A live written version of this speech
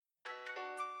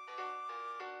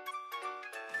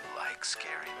like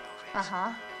scary movies?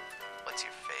 Uh-huh. What's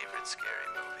your favorite scary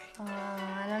movie?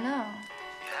 I don't know.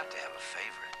 You have to have a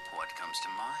favorite. What comes to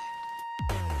mind?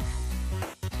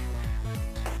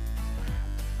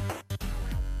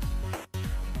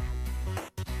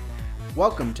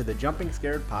 Welcome to the Jumping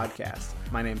Scared podcast.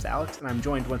 My name's Alex, and I'm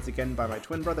joined once again by my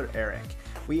twin brother, Eric.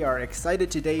 We are excited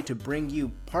today to bring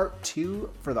you part 2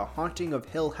 for The Haunting of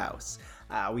Hill House.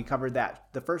 We covered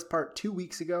the first part 2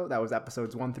 weeks ago. That was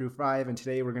episodes 1 through 5, and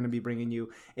today we're going to be bringing you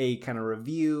a kind of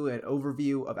review and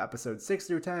overview of episodes 6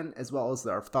 through 10, as well as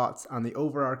our thoughts on the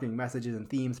overarching messages and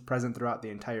themes present throughout the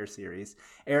entire series.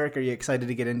 Eric, are you excited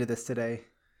to get into this today?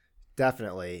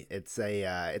 Definitely. It's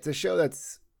a show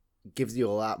that's gives you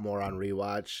a lot more on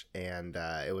rewatch, and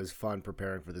it was fun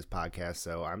preparing for this podcast,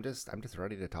 so I'm just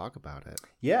ready to talk about it.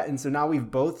 Yeah, and so now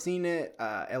we've both seen it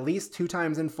at least 2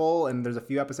 times in full, and there's a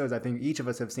few episodes I think each of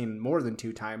us have seen more than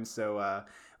 2 times, so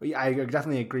I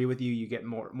definitely agree with you. You get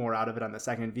more out of it on the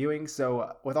second viewing.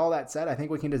 So with all that said, I think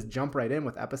we can just jump right in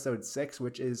with episode 6,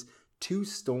 which is Two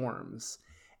Storms.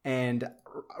 And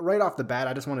right off the bat,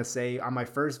 I just want to say on my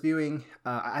first viewing,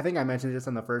 I think I mentioned this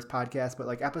on the first podcast, but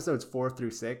like episodes 4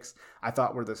 through 6, I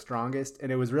thought were the strongest.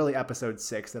 And it was really episode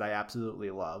 6 that I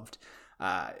absolutely loved.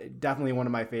 Definitely one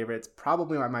of my favorites,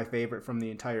 probably my favorite from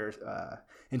the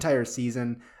entire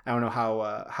season. I don't know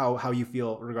how you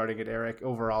feel regarding it, Eric.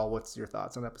 Overall, what's your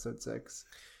thoughts on episode 6?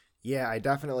 Yeah, I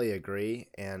definitely agree.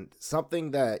 And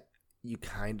something that you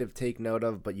kind of take note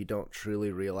of, but you don't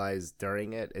truly realize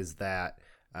during it is that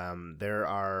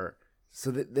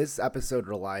this episode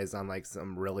relies on like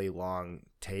some really long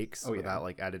takes without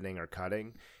like editing or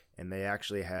cutting, and they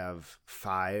actually have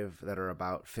 5 that are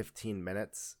about 15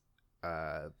 minutes,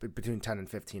 between 10 and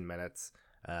 15 minutes.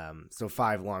 So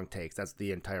 5 long takes. That's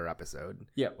the entire episode.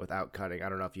 Yeah, without cutting. I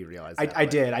don't know if you realized that. I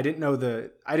did. I didn't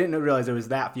realize there was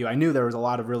that few. I knew there was a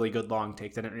lot of really good long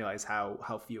takes. I didn't realize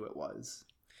how few it was.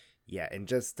 Yeah, and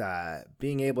just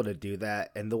being able to do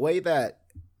that, and the way that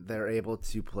they're able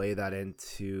to play that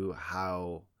into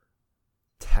how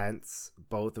tense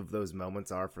both of those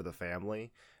moments are for the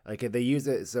family. Like they use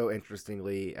it so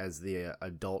interestingly as the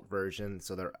adult version.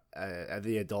 So they're at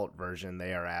the adult version,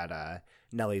 they are at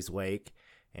Nellie's wake,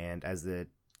 and as the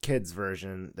kids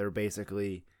version, they're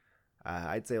basically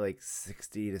I'd say like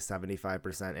 60 to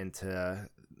 75% into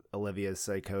Olivia's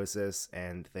psychosis,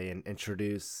 and they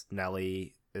introduce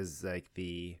Nellie as like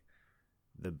the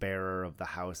bearer of the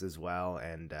house as well,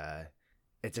 and the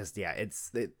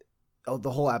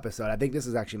whole episode. I think this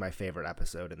is actually my favorite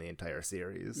episode in the entire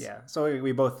series. Yeah, so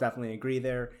we both definitely agree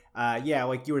there.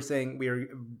 Like you were saying, we were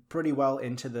pretty well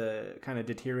into the kind of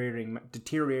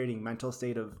deteriorating mental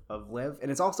state of Liv,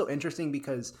 and it's also interesting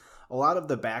because a lot of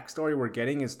the backstory we're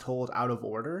getting is told out of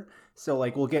order. So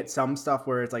like we'll get some stuff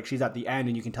where it's like she's at the end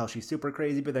and you can tell she's super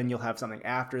crazy, but then you'll have something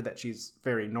after that she's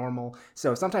very normal.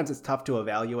 So sometimes it's tough to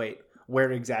evaluate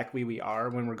where exactly we are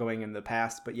when we're going in the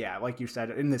past. But yeah, like you said,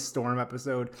 in this storm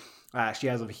episode, she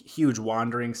has a huge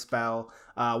wandering spell.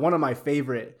 One of my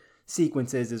favorite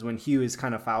sequences is when Hugh is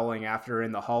kind of following after her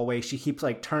in the hallway. She keeps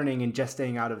like turning and just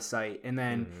staying out of sight. And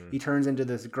then he turns into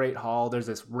this great hall. There's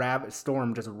this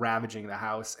storm just ravaging the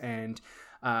house. And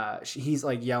he's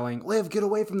like yelling, "Liv, get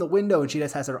away from the window." And she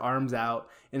just has her arms out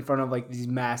in front of like these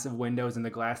massive windows, and the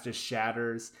glass just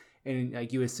shatters. And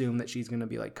like you assume that she's going to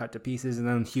be like cut to pieces, and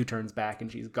then Hugh turns back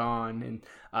and she's gone. And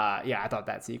I thought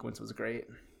that sequence was great.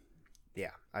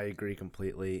 Yeah, I agree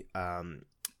completely.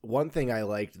 One thing I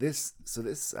liked this,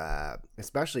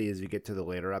 especially as we get to the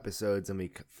later episodes and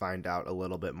we find out a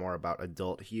little bit more about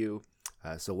adult Hugh.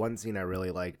 So one scene I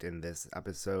really liked in this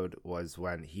episode was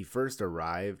when he first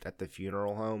arrived at the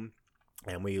funeral home,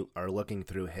 and we are looking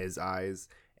through his eyes,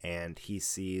 and he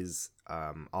sees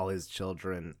all his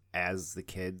children as the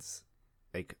kids,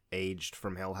 like aged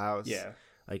from Hill House. Yeah,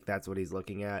 like that's what he's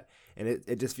looking at, and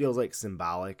it just feels like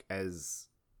symbolic as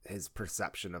his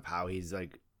perception of how he's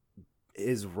like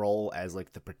his role as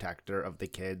like the protector of the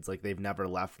kids. Like they've never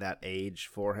left that age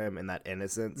for him and that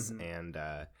innocence. And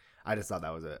I just thought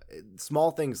that was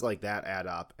small things like that add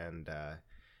up, and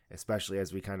especially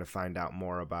as we kind of find out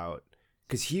more about,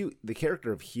 because Hugh, the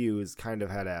character of Hugh, has kind of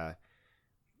had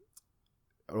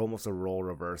almost a role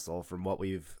reversal from what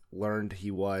we've learned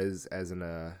he was as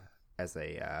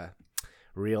a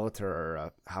realtor or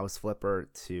a house flipper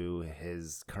to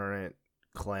his current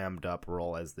clammed up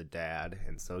role as the dad.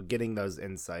 And so getting those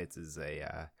insights is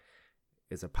a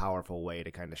powerful way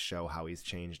to kind of show how he's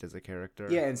changed as a character.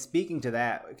 Yeah, and speaking to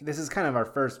that, this is kind of our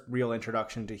first real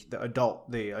introduction to the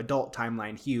adult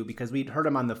timeline Hugh, because we'd heard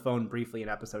him on the phone briefly in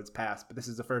episodes past, but this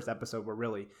is the first episode where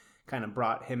really kind of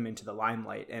brought him into the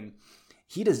limelight. And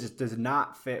he just does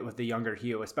not fit with the younger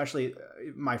Hugh, especially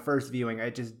my first viewing.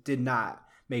 It just did not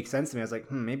make sense to me. I was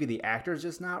like, maybe the actor's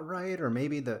just not right, or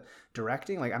maybe the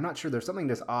directing. Like, I'm not sure. There's something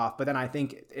just off. But then I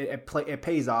think it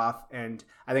pays off, and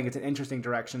I think it's an interesting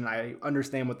direction. I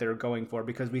understand what they're going for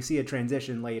because we see a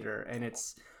transition later, and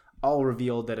it's all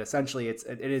revealed that essentially it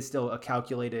is still a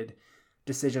calculated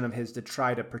decision of his to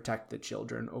try to protect the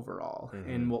children overall.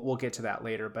 And we'll get to that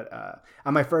later. But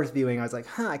on my first viewing, I was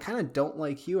like, I kind of don't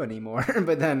like Hugh anymore.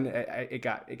 But then he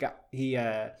got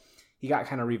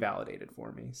kind of revalidated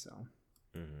for me. So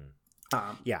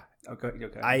yeah.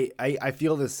 Okay. I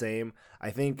feel the same.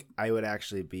 I think I would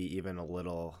actually be even a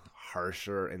little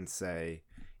harsher and say,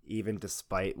 even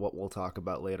despite what we'll talk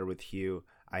about later with Hugh,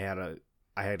 I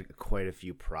had quite a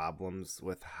few problems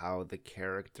with how the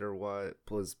character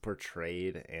was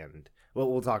portrayed, and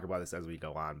we'll talk about this as we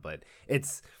go on, but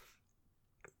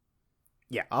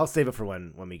I'll save it for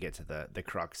when we get to the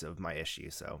crux of my issue.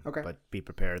 So, okay. But be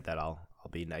prepared that I'll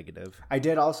be negative. I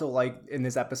did also like in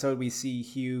this episode, we see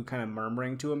Hugh kind of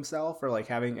murmuring to himself or like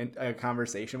having a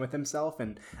conversation with himself,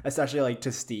 and especially like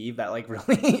to Steve, that like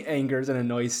really angers and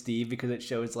annoys Steve because it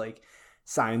shows like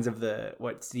signs of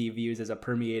what Steve views as a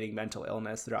permeating mental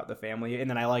illness throughout the family. And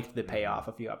then I liked the payoff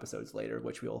a few episodes later,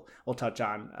 which we'll touch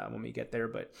on when we get there.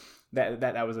 But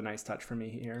that was a nice touch for me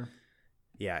here.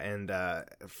 Yeah, and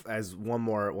as one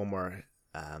more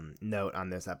note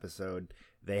on this episode,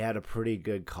 they had a pretty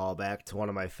good callback to one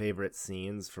of my favorite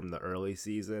scenes from the early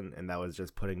season, and that was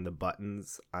just putting the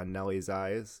buttons on Nellie's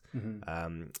eyes.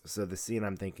 So the scene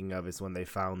I'm thinking of is when they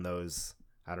found those,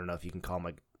 I don't know if you can call them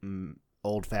like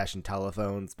old-fashioned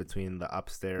telephones between the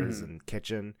upstairs and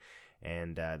kitchen,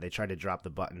 and they tried to drop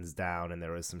the buttons down, and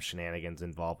there was some shenanigans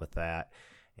involved with that.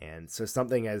 And so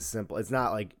something as simple, it's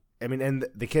not like, I mean, in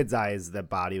the kid's eyes, the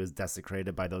body was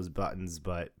desecrated by those buttons,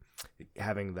 but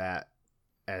having that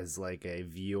as like a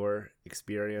viewer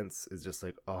experience is just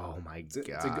like, oh my gosh,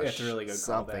 it's a really good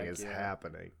something callback, is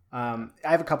happening. I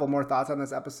have a couple more thoughts on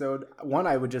this episode. One,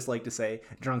 I would just like to say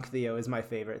Drunk Theo is my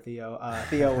favorite Theo.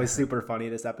 Theo was super funny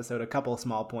this episode. A couple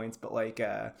small points, but like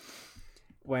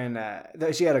when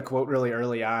she had a quote really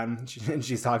early on, and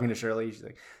she's talking to Shirley, she's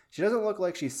like, she doesn't look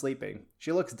like she's sleeping.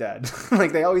 She looks dead.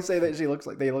 Like they always say that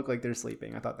they look like they're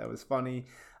sleeping. I thought that was funny.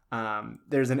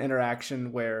 There's an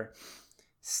interaction where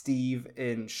Steve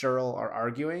and Cheryl are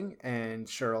arguing, and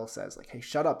Cheryl says like, "Hey,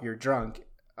 shut up, you're drunk."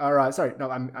 Or sorry,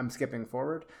 no, I'm skipping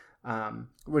forward.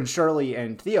 When Shirley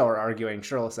and Theo are arguing,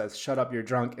 Cheryl says, "Shut up, you're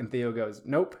drunk," and Theo goes,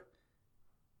 "Nope,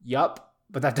 yup,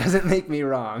 but that doesn't make me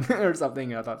wrong," or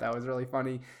something. I thought that was really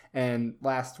funny. And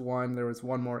last one, there was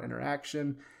one more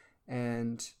interaction,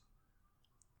 and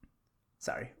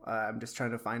sorry, I'm just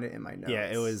trying to find it in my notes. Yeah,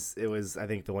 it was. I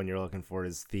think the one you're looking for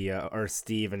is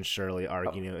Steve and Shirley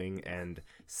arguing, and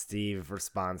Steve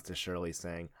responds to Shirley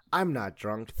saying, "I'm not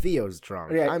drunk. Theo's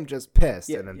drunk. Yeah. I'm just pissed."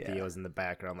 Yeah, and then yeah. Theo's in the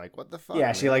background, like, "What the fuck?" Yeah,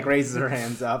 man? she like raises her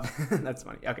hands up. That's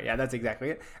funny. Okay, yeah, that's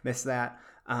exactly it. Missed that.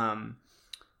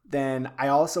 Then I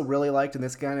also really liked, and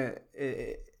this kind of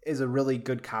is a really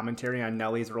good commentary on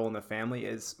Nellie's role in the family,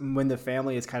 is when the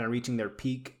family is kind of reaching their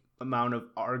peak amount of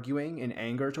arguing and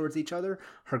anger towards each other,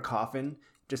 her coffin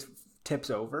just tips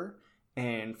over.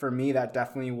 And for me, that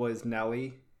definitely was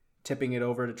Nellie tipping it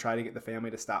over to try to get the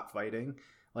family to stop fighting.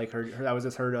 Like her that was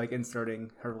just her like inserting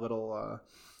her little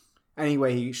any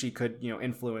way she could,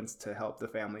 influence to help the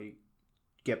family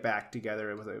get back together.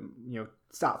 It was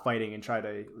stop fighting and try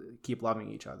to keep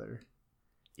loving each other.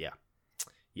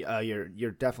 Yeah,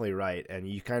 you're definitely right, and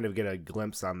you kind of get a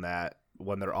glimpse on that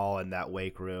when they're all in that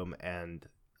wake room, and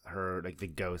her, like, the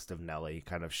ghost of Nellie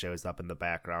kind of shows up in the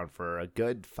background for a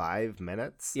good 5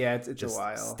 minutes. Yeah, it's just a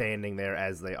while standing there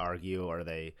as they argue, or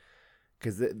they,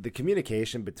 because the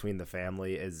communication between the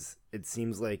family is, it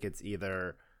seems like it's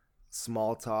either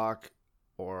small talk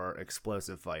or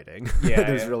explosive fighting. Yeah,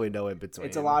 there's really no in between.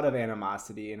 It's a lot of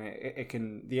animosity,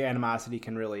 and the animosity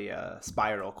can really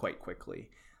spiral quite quickly.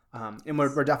 And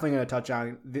we're definitely going to touch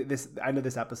on this end of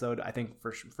this episode. I think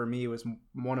for me, it was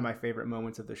one of my favorite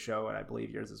moments of the show, and I believe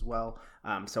yours as well.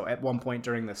 So at one point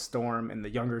during the storm in the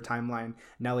younger timeline,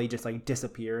 Nellie just like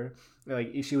disappeared.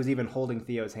 Like she was even holding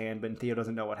Theo's hand, but Theo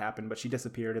doesn't know what happened, but she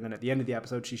disappeared. And then at the end of the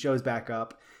episode, she shows back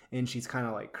up, and she's kind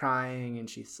of like crying, and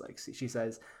she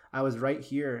says, "I was right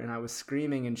here, and I was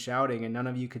screaming and shouting, and none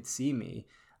of you could see me."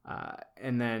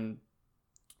 And then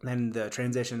the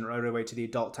transition right away to the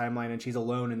adult timeline, and she's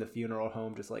alone in the funeral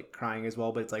home just like crying as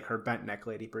well, but it's like her bent neck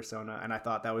lady persona. And I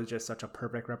thought that was just such a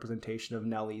perfect representation of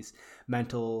Nellie's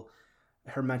mental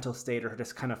her mental state or her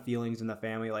just kind of feelings in the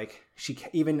family. Like she,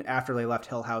 even after they left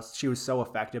Hill House, she was so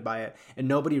affected by it, and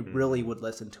nobody really would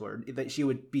listen to her. That she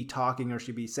would be talking or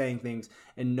she'd be saying things,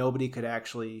 and nobody could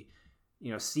actually,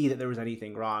 see that there was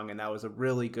anything wrong. And that was a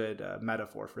really good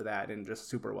metaphor for that, and just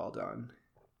super well done.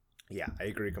 Yeah, I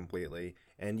agree completely.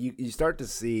 And you start to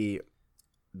see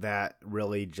that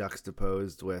really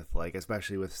juxtaposed with, like,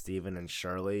 especially with Steven and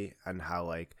Shirley, and how,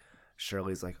 like,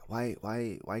 Shirley's like, why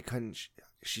couldn't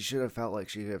she should have felt like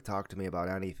she could have talked to me about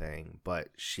anything, but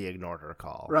she ignored her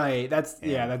call. Right.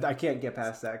 I can't get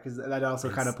past that, because that also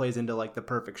kind of plays into like the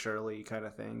perfect Shirley kind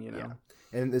of thing, Yeah.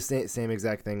 And the same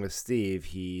exact thing with Steve.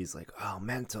 He's like, oh,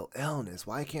 mental illness.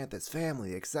 Why can't this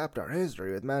family accept our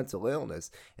history with mental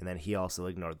illness? And then he also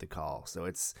ignored the call. So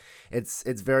it's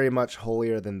very much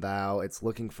holier than thou. It's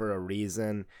looking for a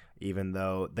reason, even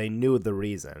though they knew the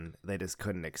reason. They just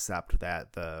couldn't accept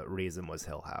that the reason was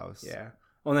Hill House. Yeah.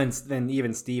 Well, then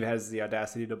even Steve has the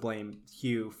audacity to blame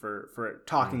Hugh for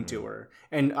talking to her,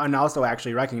 and also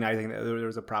actually recognizing that there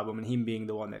was a problem, and him being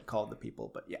the one that called the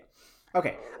people. But yeah.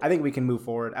 Okay, I think we can move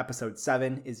forward. Episode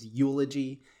 7 is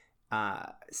Eulogy.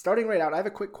 Starting right out, I have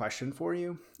a quick question for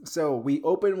you. So we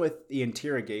open with the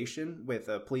interrogation with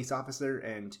a police officer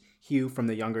and Hugh from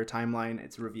the younger timeline.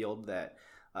 It's revealed that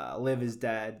Liv is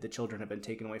dead. The children have been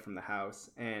taken away from the house.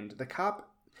 And the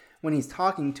cop, when he's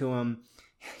talking to him,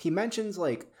 he mentions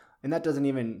like, and that doesn't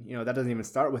even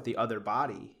start with the other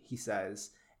body, he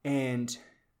says. And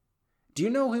do you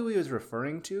know who he was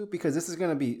referring to? Because this is going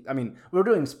to be, we're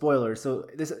doing spoilers, so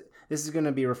this is going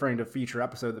to be referring to a future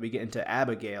episode that we get into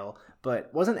Abigail.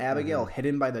 But wasn't Abigail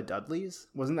hidden by the Dudleys?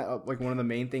 Wasn't that like one of the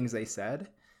main things they said?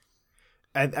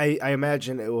 I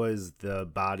imagine it was the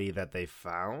body that they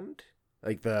found,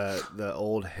 like the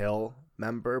old Hill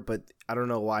member, but I don't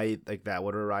know why like that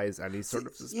would arise any sort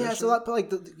of suspicion. Yeah, so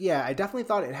I definitely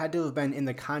thought it had to have been in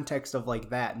the context of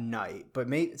like that night, but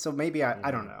maybe I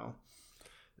don't know.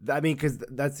 I mean, because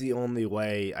that's the only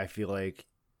way I feel like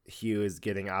Hugh is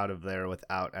getting out of there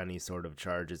without any sort of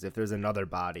charges. If there's another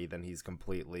body, then he's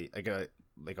completely like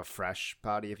a fresh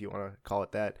body, if you want to call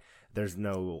it that. There's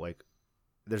no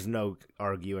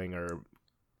arguing or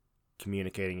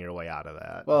communicating your way out of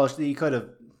that. Well, he could have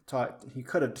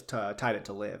tied it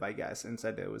to Liv, I guess, and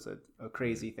said it was a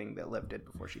crazy thing that Liv did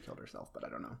before she killed herself. But I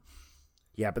don't know.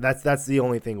 Yeah, but that's the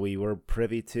only thing we were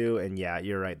privy to, and yeah,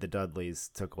 you're right. The Dudleys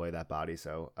took away that body,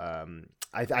 so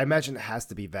I imagine it has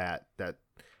to be that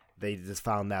they just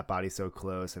found that body so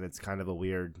close, and it's kind of a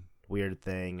weird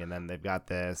thing, and then they've got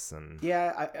this, and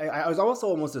yeah, I was also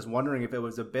almost just wondering if it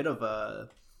was a bit of a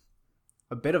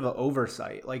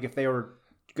oversight, like if they were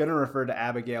gonna refer to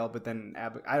Abigail, but then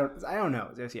I don't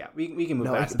know. Just, yeah, we can move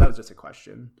past it. That was just a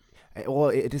question. Well,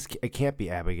 it can't be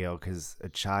Abigail, because a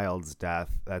child's death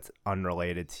that's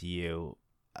unrelated to you,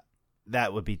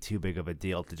 that would be too big of a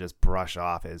deal to just brush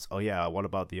off as, oh yeah, what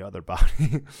about the other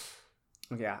body?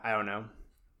 Yeah, I don't know.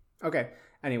 Okay.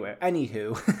 Anyway,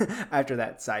 anywho, after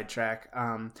that sidetrack,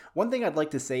 one thing I'd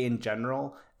like to say in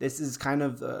general, this is kind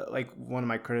of like one of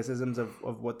my criticisms of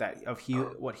what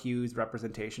Hugh's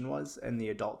representation was in the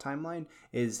adult timeline,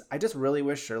 is I just really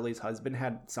wish Shirley's husband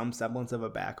had some semblance of a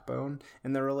backbone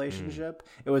in their relationship.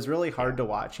 It was really hard to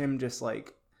watch him just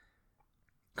like,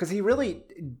 because he really,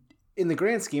 in the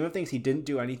grand scheme of things, he didn't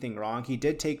do anything wrong. He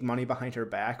did take money behind her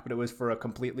back, but it was for a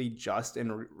completely just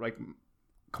and like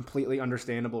completely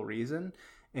understandable reason.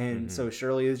 And so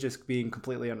Shirley is just being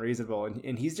completely unreasonable,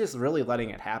 and he's just really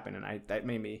letting it happen, and that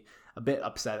made me a bit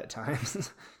upset at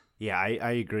times. Yeah,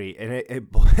 I agree. And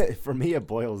it for me, it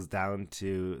boils down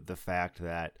to the fact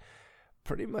that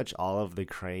pretty much all of the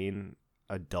Crane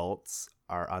adults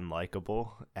are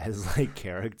unlikable as like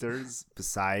characters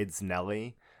besides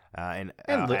Nellie. And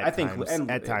at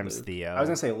times Theo. I was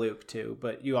gonna say Luke too,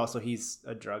 but he's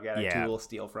a drug addict who will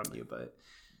steal from you, but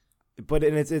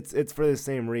it's for the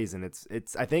same reason.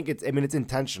 I think it's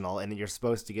intentional, and you're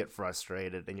supposed to get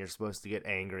frustrated and you're supposed to get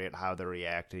angry at how they're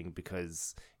reacting,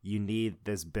 because you need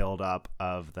this build up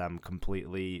of them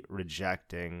completely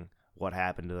rejecting what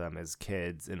happened to them as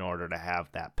kids in order to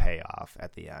have that payoff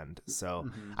at the end. So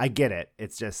I get it.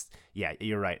 It's just, yeah,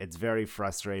 you're right. It's very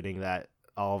frustrating that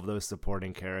all of those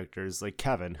supporting characters, like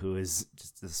Kevin, who is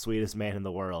just the sweetest man in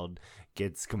the world,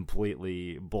 gets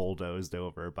completely bulldozed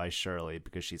over by Shirley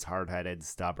because she's hard-headed,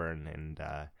 stubborn, and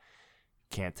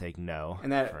can't take no.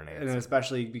 And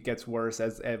especially gets worse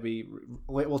as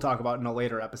we'll talk about in a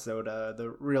later episode,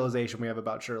 the realization we have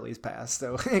about Shirley's past.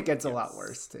 So it gets a lot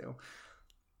worse too.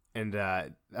 And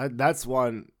that's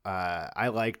one I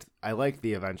liked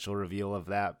the eventual reveal of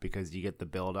that, because you get the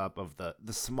build up of the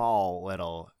small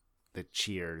little the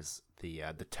cheers, the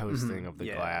toasting of the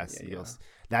Yeah, glass. yeah.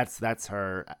 That's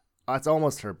her. That's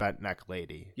almost her bent neck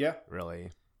lady. Yeah.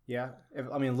 Really. Yeah,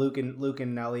 Luke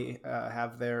and Nellie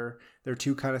have their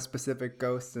two kind of specific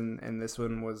ghosts, and this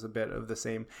one was a bit of the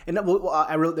same. And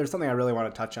there's something I really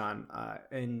want to touch on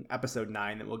in episode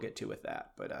 9 that we'll get to with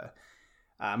that. But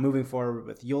moving forward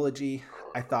with Eulogy,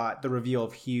 I thought the reveal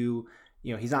of Hugh,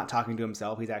 he's not talking to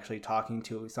himself; he's actually talking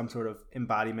to some sort of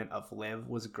embodiment of Liv,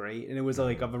 was great, and it was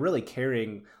like of a really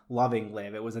caring, loving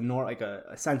Liv. It was a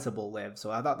sensible Liv.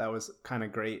 So I thought that was kind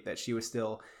of great that she was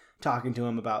still talking to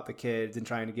him about the kids and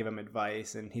trying to give him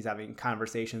advice, and he's having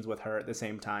conversations with her at the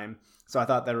same time. So I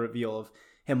thought the reveal of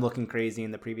him looking crazy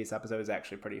in the previous episode is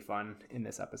actually pretty fun in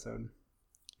this episode.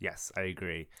 Yes, I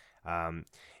agree. And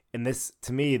this,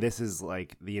 to me, this is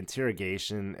like the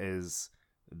interrogation is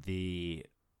the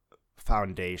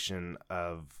foundation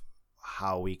of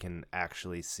how we can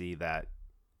actually see that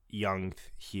young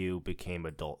Hugh became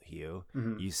adult Hugh.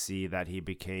 Mm-hmm. You see that he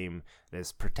became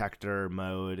this protector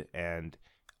mode and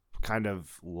kind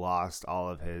of lost all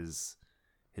of his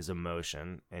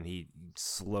emotion, and he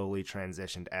slowly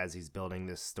transitioned as he's building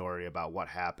this story about what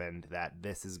happened, that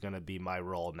this is going to be my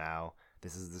role now.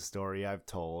 This is the story I've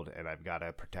told, and I've got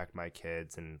to protect my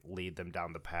kids and lead them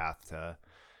down the path to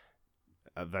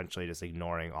eventually just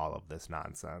ignoring all of this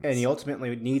nonsense. And he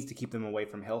ultimately needs to keep them away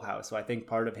from Hill House. So I think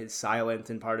part of his silence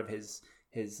and part of his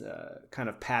kind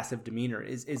of passive demeanor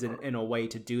is in a way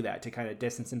to do that, to kind of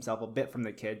distance himself a bit from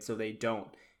the kids so they don't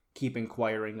keep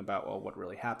inquiring about, well, what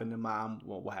really happened to Mom?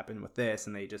 Well, what happened with this?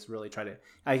 And they just really try to,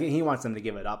 he wants them to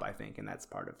give it up, I think. And that's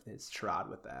part of his charade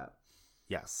with that.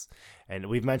 Yes. And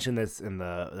we've mentioned this in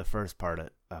the first part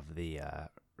of the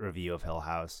review of Hill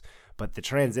House, but the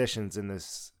transitions in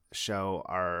this show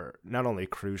are not only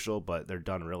crucial, but they're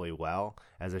done really well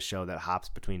as a show that hops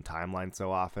between timelines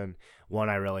so often. One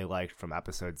I really liked from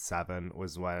episode 7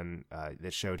 was when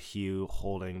it showed Hugh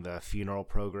holding the funeral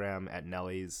program at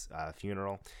Nellie's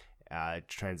funeral,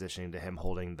 transitioning to him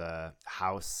holding the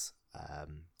house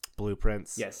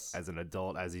blueprints as an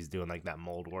adult, as he's doing like that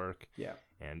mold work. Yeah.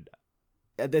 And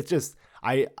that's just,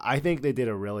 I think they did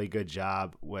a really good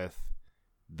job with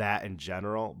that in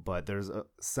general, but there's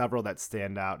several that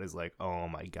stand out as like, oh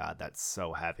my God, that's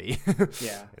so heavy.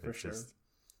 Yeah, for sure.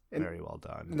 Very well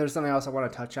done. There's something else I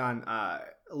want to touch on.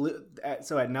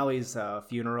 So at Nellie's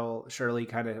funeral, Shirley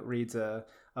kind of reads a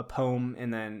poem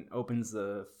and then opens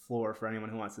the floor for anyone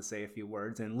who wants to say a few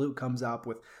words. And Luke comes up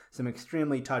with some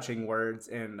extremely touching words.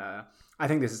 And I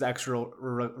think this is extra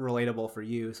relatable for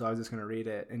you, so I was just going to read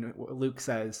it. And Luke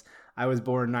says, "I was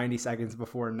born 90 seconds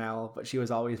before Nell, but she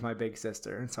was always my big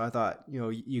sister." And so I thought,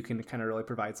 you can kind of really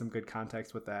provide some good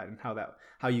context with that and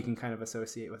how you can kind of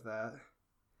associate with that.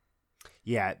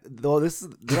 Yeah, though this is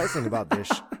the nice thing about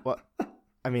this. Well,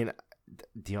 I mean,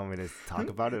 do you want me to talk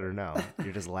about it or no?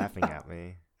 You're just laughing at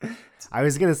me. I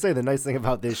was gonna say the nice thing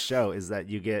about this show is that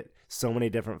you get so many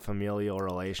different familial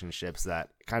relationships that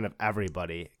kind of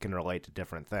everybody can relate to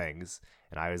different things.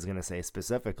 And I was gonna say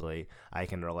specifically, I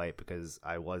can relate because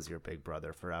I was your big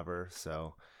brother forever.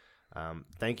 So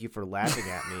thank you for laughing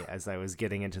at me as I was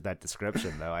getting into that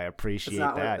description, though. I appreciate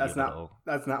that. That's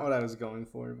not what I was going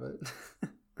for,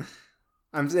 but.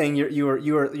 I'm saying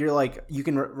you're like, you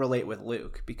can relate with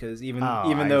Luke because even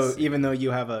though you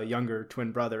have a younger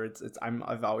twin brother,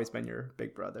 I've always been your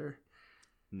big brother.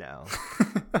 No,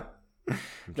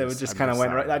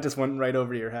 that just went right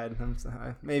over your head. I'm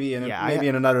sorry. Maybe in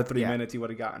another 3 minutes you would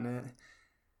have gotten it.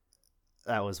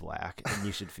 That was whack, and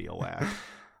you should feel whack.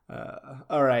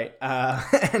 All right.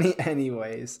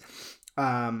 Anyways.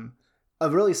 A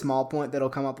really small point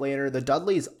that'll come up later, the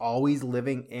Dudleys always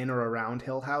living in or around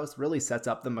Hill House really sets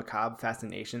up the macabre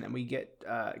fascination that we get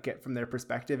from their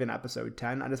perspective in episode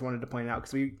 10. I just wanted to point out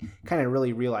because we kind of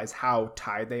really realize how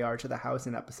tied they are to the house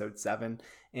in episode 7,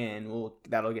 and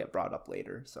that'll get brought up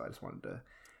later. So I just wanted to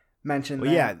mention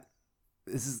that. Yeah,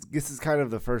 this is kind of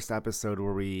the first episode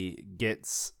where we get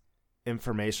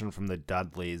information from the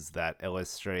Dudleys that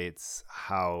illustrates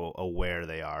how aware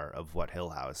they are of what Hill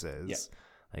House is. Yep.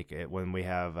 Like when we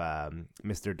have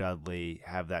Mr. Dudley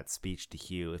have that speech to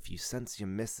Hugh, if you sense your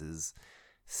missus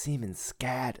seeming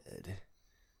scattered,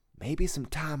 maybe some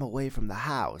time away from the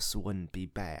house wouldn't be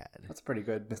bad. That's pretty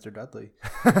good, Mr. Dudley.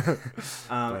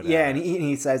 And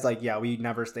he says, like, yeah, we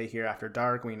never stay here after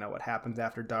dark. We know what happens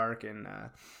after dark, and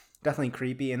definitely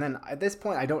creepy. And then at this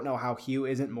point, I don't know how Hugh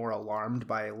isn't more alarmed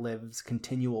by Liv's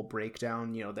continual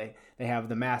breakdown. They have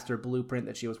the master blueprint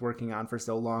that she was working on for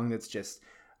so long that's just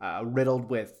riddled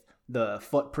with the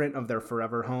footprint of their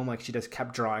forever home. Like, she just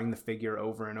kept drawing the figure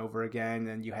over and over again.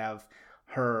 And you have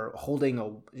her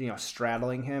holding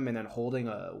straddling him and then holding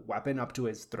a weapon up to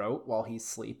his throat while he's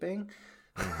sleeping.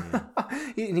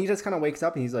 And he just kind of wakes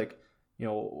up and he's like,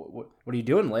 what are you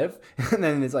doing, Liv? And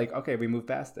then it's like, okay, we move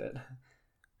past it.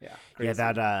 Yeah. Crazy.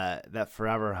 Yeah, that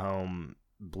Forever Home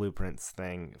Blueprints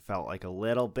thing felt like a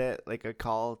little bit like a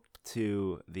call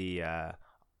to the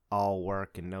all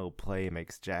work and no play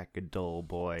makes Jack a dull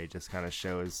boy. Just kind of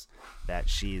shows that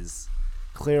she's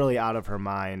clearly out of her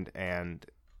mind, and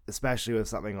especially with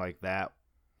something like that,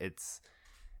 it's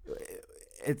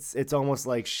almost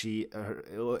like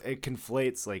it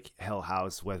conflates like Hill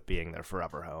House with being their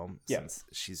forever home, since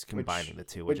she's combining the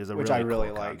two, which is a really I really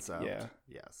cool like. concept. Yeah.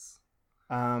 Yes.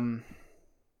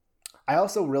 I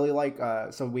also really like.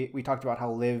 So we talked about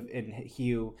how Liv and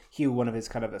Hugh, one of his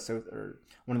kind of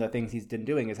one of the things he's been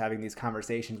doing is having these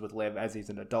conversations with Liv as he's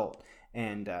an adult,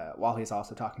 and while he's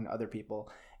also talking to other people.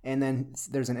 And then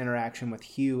there's an interaction with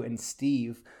Hugh and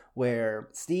Steve where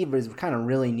Steve is kind of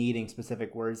really needing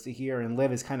specific words to hear, and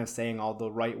Liv is kind of saying all the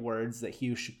right words that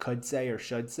Hugh could say or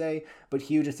should say, but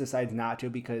Hugh just decides not to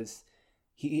because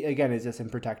he, again, is just in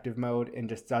protective mode and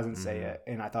just doesn't say it.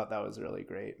 And I thought that was really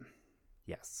great.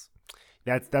 Yes.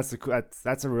 That's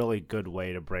a really good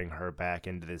way to bring her back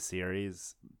into the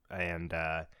series and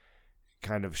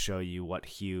kind of show you what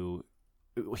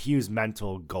Hugh's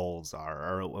mental goals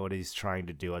are, or what he's trying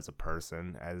to do as a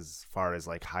person, as far as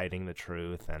like hiding the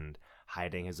truth and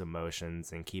hiding his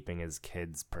emotions and keeping his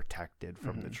kids protected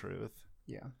from the truth.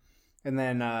 Yeah. And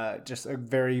then just a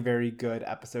very, very good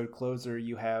episode closer.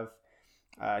 You have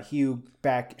Hugh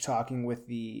back talking with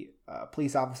the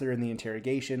police officer in the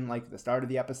interrogation, like at the start of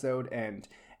the episode. And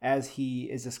as he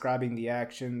is describing the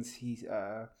actions, he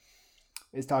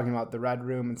is talking about the red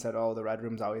room and said, the red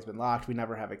room's always been locked. We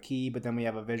never have a key. But then we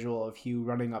have a visual of Hugh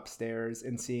running upstairs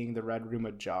and seeing the red room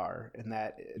ajar, and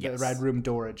the red room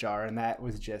door ajar. And that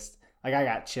was just like, I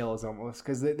got chills almost,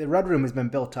 because the red room has been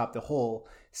built up the whole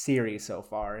series so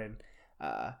far. And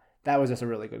that was just a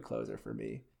really good closer for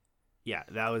me. Yeah,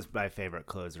 that was my favorite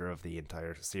closer of the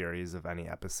entire series of any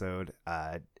episode.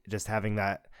 Just having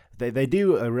that, they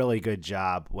do a really good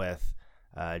job with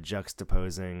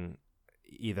juxtaposing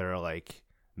either like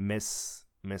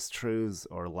mistruths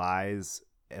or lies,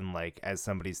 and like as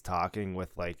somebody's talking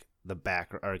with like the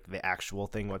back or the actual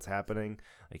thing, what's happening.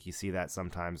 Like you see that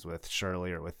sometimes with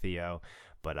Shirley or with Theo,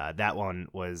 but that one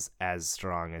was as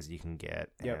strong as you can get,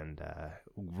 and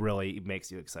really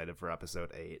makes you excited for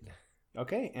episode 8.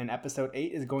 Okay, and episode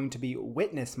 8 is going to be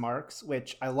Witness Marks,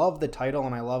 which I love the title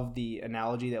and I love the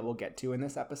analogy that we'll get to in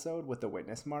this episode with the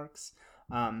witness marks.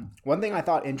 One thing I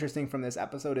thought interesting from this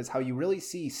episode is how you really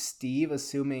see Steve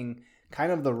assuming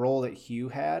kind of the role that Hugh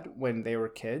had when they were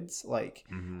kids. Like,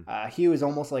 Hugh is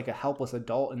almost like a helpless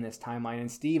adult in this timeline,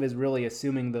 and Steve is really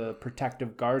assuming the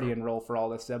protective guardian role for all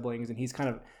the siblings, and he's kind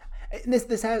of...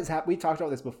 This has happened. We talked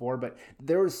about this before, but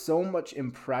there was so much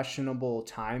impressionable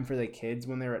time for the kids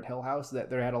when they were at Hill House that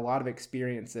they had a lot of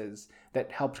experiences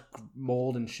that helped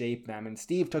mold and shape them. And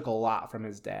Steve took a lot from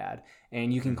his dad,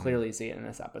 and you can clearly see it in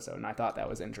this episode. And I thought that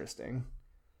was interesting.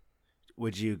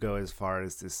 Would you go as far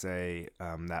as to say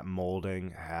that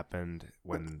molding happened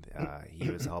when he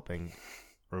was helping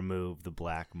remove the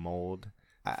black mold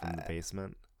from the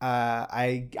basement?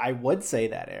 I would say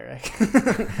that, Eric.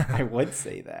 I would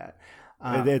say that.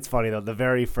 It's funny though. The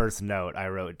very first note I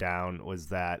wrote down was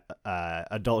that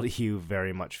adult Hugh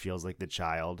very much feels like the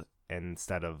child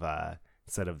instead of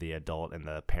the adult and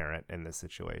the parent in this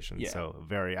situation. Yeah. So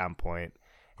very on point.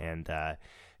 And I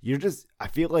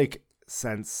feel like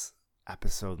since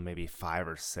episode maybe 5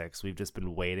 or 6, we've just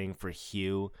been waiting for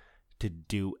Hugh to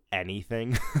do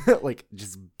anything, like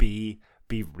just be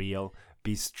real.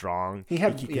 Be strong. He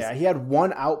had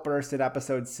one outburst at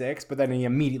episode 6, but then he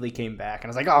immediately came back, and I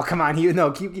was like, "Oh, come on, Hugh! No,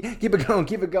 keep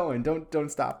it going. Don't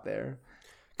stop there."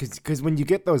 Because when you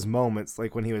get those moments,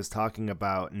 like when he was talking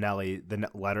about Nellie, the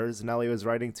letters Nellie was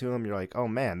writing to him, you're like, "Oh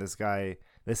man, this guy,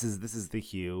 this is the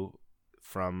Hugh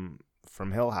from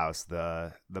Hill House,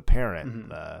 the parent,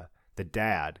 the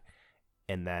dad,"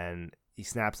 and then he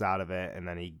snaps out of it, and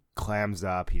then he clams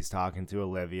up. He's talking to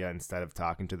Olivia instead of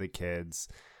talking to the kids.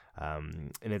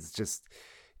 And it's just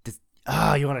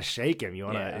you want to shake him.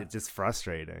 It's just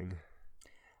frustrating.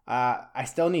 I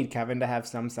still need Kevin to have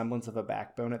some semblance of a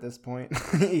backbone at this point.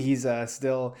 He's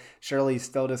Shirley's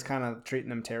still just kind of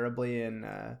treating him terribly, and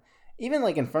even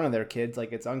like in front of their kids,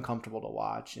 like it's uncomfortable to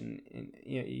watch, and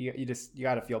you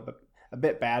got to feel a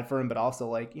bit bad for him, but also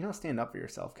like, stand up for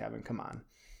yourself, Kevin. Come on.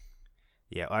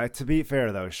 Yeah, to be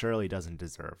fair, though, Shirley doesn't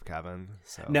deserve Kevin.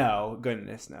 So. No,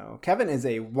 goodness, no. Kevin is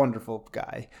a wonderful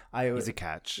guy. He's a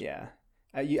catch. Yeah.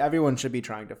 Everyone should be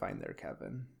trying to find their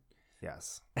Kevin.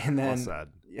 Yes. And then Well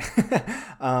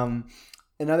said.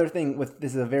 Another thing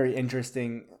this is a very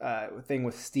interesting thing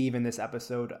with Steve in this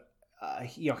episode.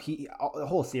 The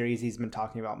whole series he's been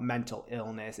talking about mental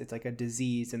illness. It's like a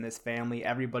disease in this family.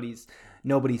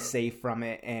 Nobody's safe from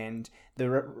it. And the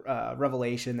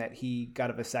revelation that he got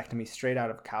a vasectomy straight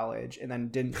out of college and then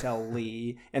didn't tell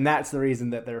Lee, and that's the reason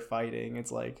that they're fighting.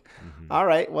 It's like, all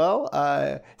right,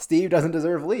 well, Steve doesn't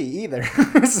deserve Lee either.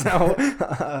 So,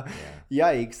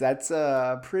 yikes, that's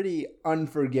a pretty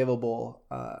unforgivable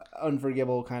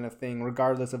kind of thing,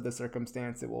 regardless of the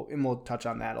circumstance. We'll touch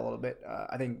on that a little bit.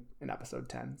 I think in episode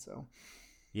 10. So.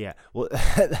 Yeah. Well,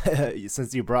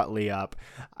 since you brought Lee up,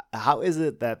 how is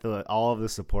it that all of the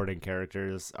supporting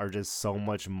characters are just so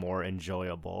much more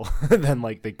enjoyable than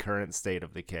like the current state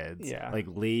of the kids? Yeah. Like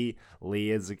Lee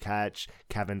is a catch.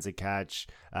 Kevin's a catch.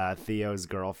 Theo's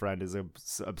girlfriend is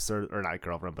absurd, or not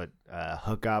girlfriend, but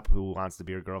hookup who wants to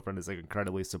be her girlfriend is like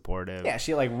incredibly supportive. Yeah,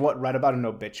 she read about an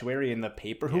obituary in the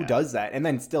paper. Who does that? And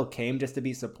then still came just to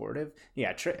be supportive.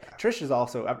 Yeah, Trish is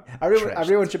also.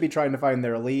 Everyone should be trying to find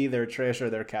their Lee, their Trish, or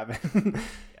their Kevin.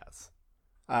 Yes.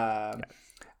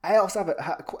 I also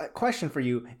have a question for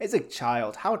you. As a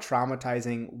child, how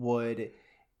traumatizing would,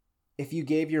 if you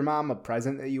gave your mom a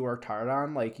present that you worked hard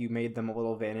on, like you made them a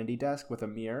little vanity desk with a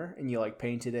mirror and you like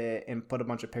painted it and put a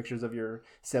bunch of pictures of your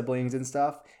siblings and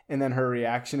stuff, and then her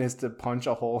reaction is to punch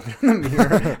a hole in the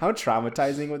mirror? How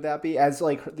traumatizing would that be? As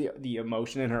like the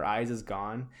emotion in her eyes is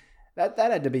gone. That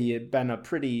had to been a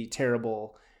pretty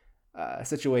terrible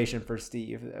situation for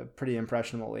Steve. A pretty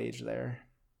impressionable age there.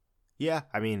 Yeah,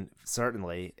 I mean,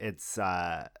 certainly it's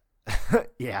yeah,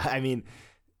 I mean,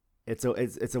 it's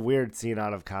a weird scene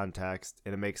out of context,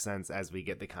 and it makes sense as we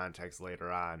get the context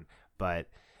later on, but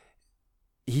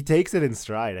he takes it in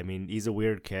stride. I mean, he's a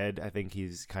weird kid. I think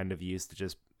he's kind of used to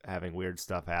just having weird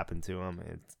stuff happen to him.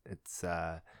 It's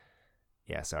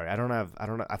yeah, sorry. I don't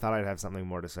know. I thought I'd have something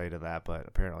more to say to that, but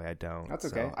apparently I don't. That's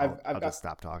okay. So I'll just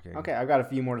stop talking. Okay, I've got a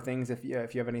few more things. If you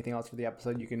have anything else for the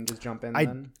episode, you can just jump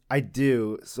in. I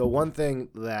do. So one thing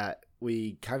that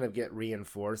we kind of get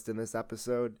reinforced in this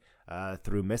episode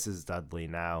through Mrs. Dudley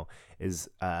now is,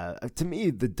 to me,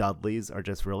 the Dudleys are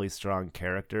just really strong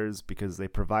characters because they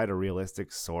provide a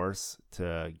realistic source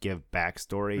to give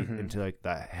backstory into like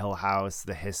the Hill House,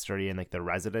 the history, and like the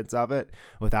residents of it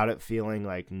without it feeling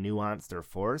like nuanced or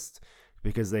forced,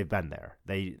 because they've been there.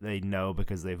 They know,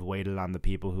 because they've waited on the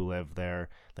people who live there.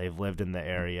 They've lived in the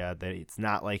area. It's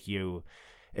not like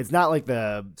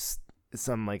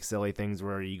some like silly things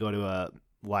where you go to a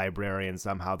library and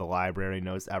somehow the library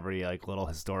knows every like little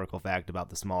historical fact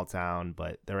about the small town,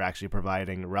 but they're actually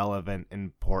providing relevant,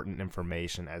 important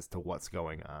information as to what's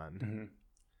going on. Mm-hmm.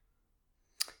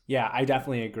 Yeah, I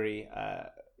definitely agree.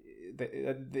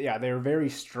 They're very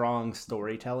strong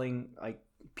storytelling, like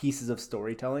pieces of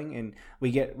storytelling, and we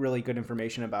get really good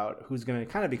information about who's going to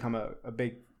kind of become a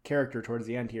big character towards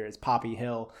the end here is Poppy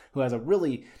Hill, who has a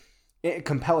really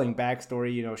compelling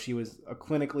backstory. You know, she was a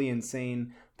clinically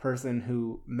insane person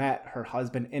who met her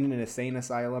husband in an insane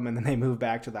asylum, and then they moved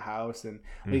back to the house, and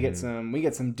we get some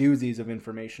doozies of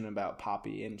information about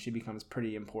Poppy, and she becomes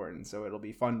pretty important. So it'll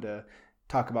be fun to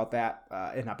talk about that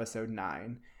in episode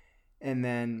 9. And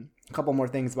then a couple more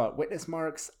things about witness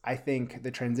marks. I think the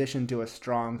transition to a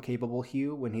strong, capable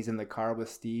Hugh when he's in the car with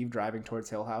Steve driving towards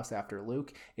Hill House after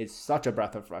Luke is such a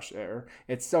breath of fresh air.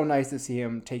 It's so nice to see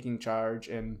him taking charge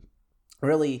and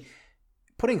really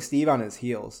putting Steve on his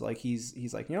heels. Like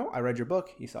he's like, you know, I read your book.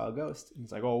 You saw a ghost. And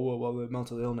he's like, oh, well,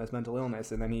 mental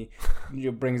illness. And then he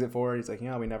brings it forward. He's like,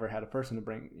 we never had a person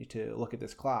to look at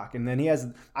this clock. And then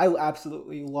I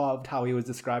absolutely loved how he was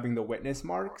describing the witness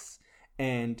marks,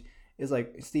 and is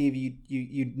like, Steve,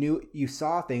 you knew, you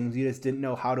saw things, you just didn't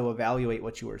know how to evaluate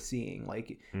what you were seeing.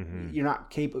 Like you're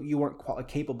not capable, you weren't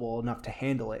capable enough to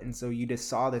handle it, and so you just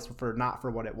saw this not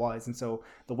for what it was. And so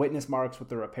the witness marks with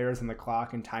the repairs in the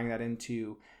clock and tying that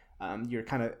into your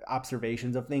kind of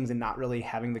observations of things and not really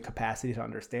having the capacity to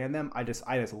understand them, I just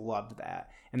loved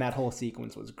that, and that whole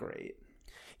sequence was great.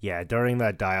 Yeah, during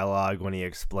that dialogue when he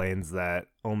explains that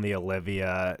only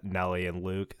Olivia, Nellie, and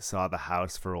Luke saw the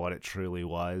house for what it truly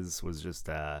was just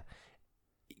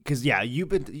because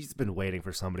he's been waiting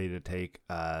for somebody to take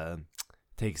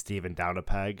Steven down a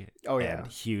peg. Oh yeah,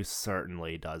 and Hugh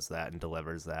certainly does that and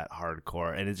delivers that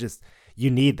hardcore. And it's just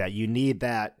you need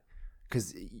that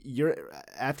because you're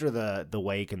after the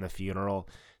wake and the funeral,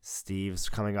 Steve's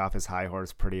coming off his high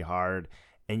horse pretty hard,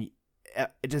 and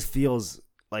it just feels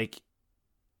like,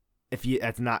 if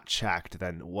it's not checked,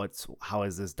 then how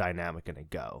is this dynamic going to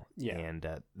go? Yeah.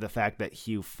 And the fact that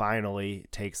Hugh finally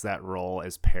takes that role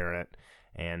as parent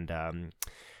and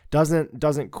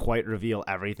doesn't quite reveal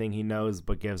everything he knows,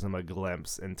 but gives him a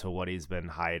glimpse into what he's been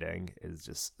hiding is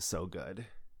just so good.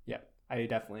 Yeah, I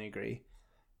definitely agree.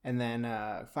 And then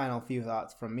final few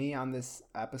thoughts from me on this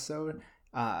episode.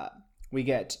 We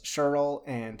get Cheryl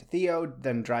and Theo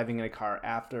then driving in a car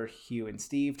after Hugh and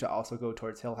Steve to also go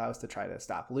towards Hill House to try to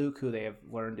stop Luke, who they have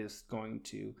learned is going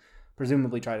to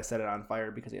presumably try to set it on fire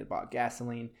because he had bought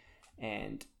gasoline.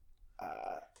 And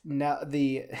now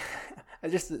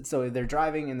so they're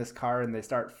driving in this car and they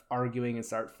start arguing and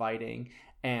start fighting.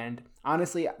 And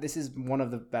honestly, this is one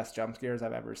of the best jump scares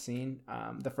I've ever seen.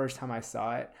 The first time I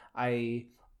saw it, I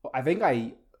think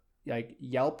I like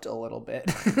yelped a little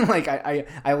bit. Like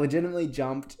I legitimately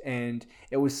jumped, and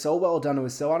it was so well done. It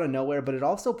was so out of nowhere, but it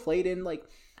also played in like,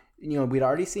 we'd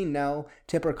already seen Nell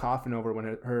tip her coffin over when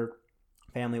her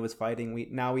family was fighting.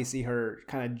 We see her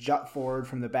kind of jut forward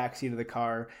from the back seat of the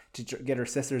car to get her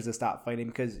sisters to stop fighting,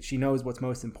 because she knows what's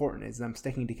most important is them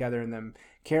sticking together and them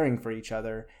caring for each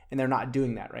other, and they're not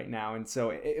doing that right now. And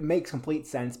so it makes complete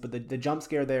sense, but the jump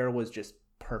scare there was just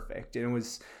perfect, and it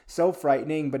was so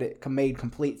frightening, but it made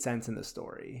complete sense in the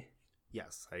story.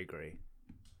 Yes, I agree.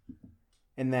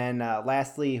 And then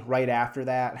lastly, right after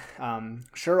that,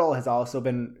 Cheryl has also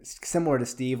been similar to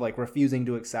Steve, like refusing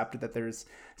to accept that there's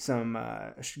some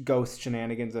ghost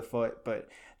shenanigans afoot. But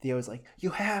Theo's like,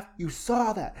 you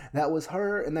saw that was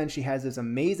her. And then she has this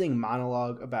amazing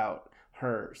monologue about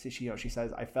her. So she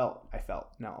says, I felt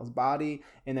Nell's body.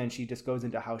 And then she just goes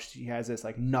into how she has this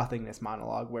like nothingness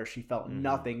monologue where she felt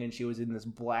nothing, and she was in this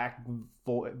black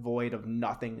void of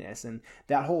nothingness. And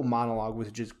that whole monologue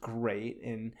was just great.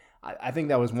 And I think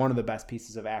that was one of the best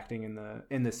pieces of acting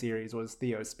in the series, was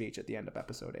Theo's speech at the end of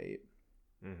episode 8.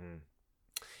 Mm-hmm.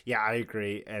 Yeah, I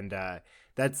agree, and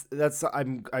that's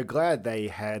I'm glad they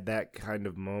had that kind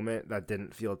of moment that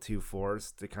didn't feel too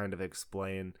forced to kind of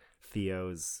explain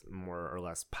Theo's more or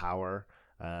less power,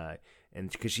 and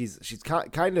because she's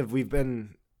kind of we've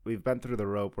been through the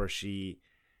rope where she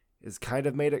is kind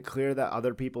of made it clear that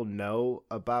other people know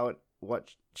about what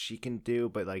she can do,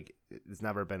 but like it's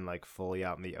never been like fully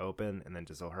out in the open, and then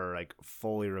just so her like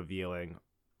fully revealing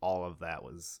all of that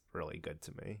was really good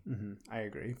to me. Mm-hmm. I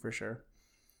agree for sure.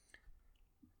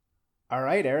 All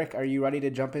right, Eric, are you ready to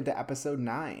jump into episode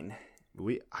 9?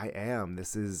 I am.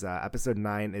 This is episode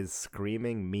 9 is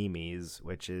Screaming Mimes,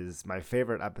 which is my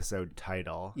favorite episode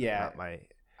title. Yeah,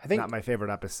 not my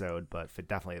favorite episode, but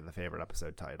definitely the favorite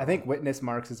episode title. I think Witness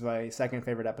Marks is my second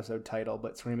favorite episode title,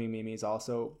 but Screaming Mimes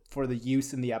also, for the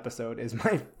use in the episode, is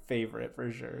my favorite for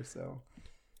sure. So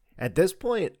at this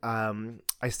point,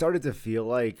 I started to feel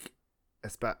like,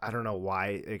 I don't know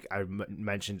why, like I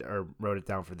mentioned or wrote it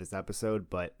down for this episode,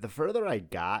 but the further I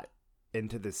got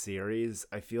into the series,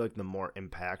 I feel like the more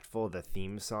impactful the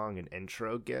theme song and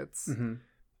intro gets,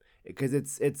 because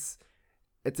it's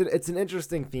an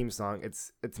interesting theme song.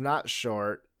 It's not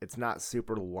short, it's not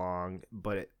super long,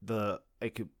 but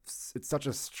it's such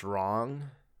a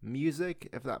strong music,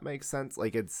 if that makes sense.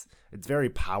 Like it's very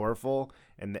powerful,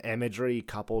 and the imagery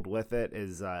coupled with it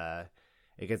is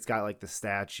it's got like the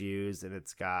statues, and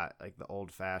it's got like the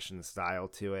old-fashioned style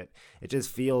to it. It just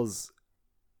feels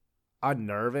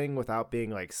unnerving without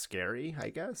being like scary, I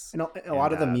guess. And a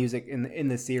lot of the music in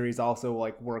the series also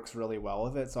like works really well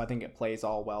with it, so I think it plays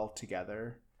all well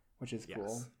together, which is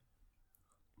cool.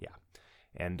 Yeah.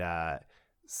 And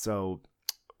so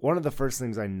one of the first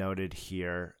things I noted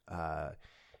here,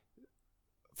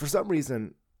 for some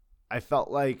reason I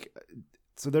felt like,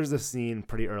 so there's a scene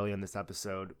pretty early in this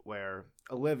episode where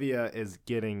Olivia is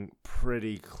getting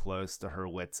pretty close to her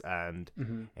wit's end,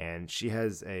 and she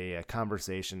has a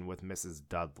conversation with Mrs.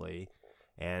 Dudley,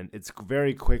 and it's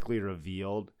very quickly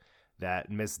revealed that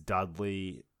Miss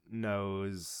Dudley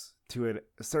knows to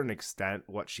a certain extent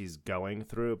what she's going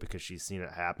through because she's seen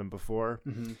it happen before.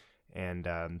 And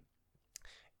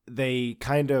they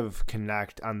kind of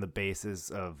connect on the basis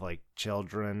of like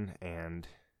children and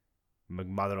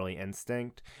motherly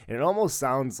instinct, and it almost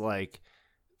sounds like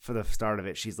for the start of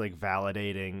it she's like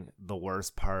validating the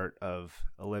worst part of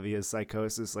Olivia's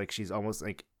psychosis. Like she's almost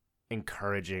like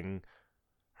encouraging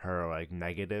her like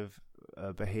negative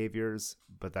behaviors,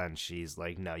 but then she's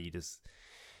like, no, you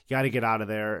got to get out of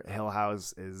there. Hill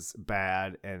House is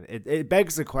bad. And it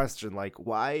begs the question, like,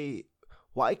 why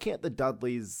can't the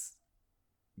Dudleys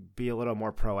be a little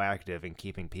more proactive in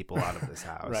keeping people out of this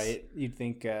house? Right. You'd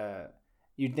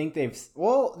think they've,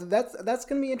 well, that's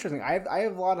going to be interesting. I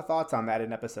have a lot of thoughts on that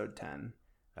in episode 10.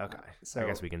 Okay. So I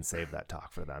guess we can save that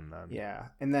talk for them then. Yeah.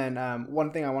 And then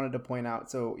one thing I wanted to point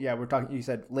out. So yeah, we're talking, you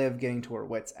said Liv getting to her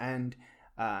wit's end.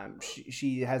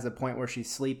 She has a point where she's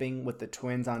sleeping with the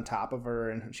twins on top of her,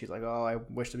 and she's like, oh, I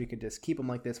wish that we could just keep them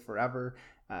like this forever.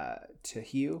 to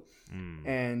Hugh.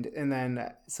 And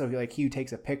then so like Hugh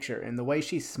takes a picture, and the way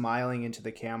she's smiling into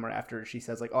the camera after she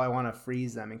says like, oh, I want to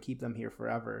freeze them and keep them here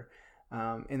forever,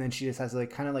 and then she just has like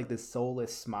kind of like this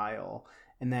soulless smile,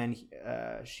 and then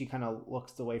she kind of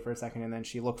looks away for a second, and then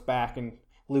she looks back and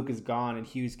Luke is gone and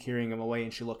Hugh's carrying him away,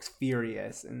 and she looks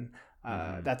furious, and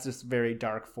that's just very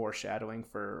dark foreshadowing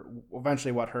for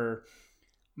eventually what her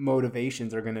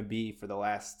motivations are going to be for the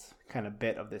last kind of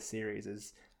bit of this series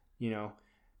is, you know,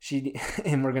 she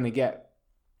and we're going to get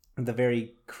the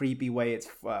very creepy way it's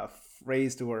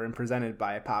phrased to her and presented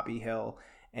by Poppy Hill,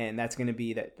 and that's going to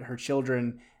be that her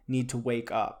children need to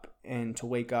wake up, and to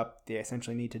wake up they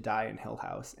essentially need to die in Hill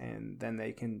House, and then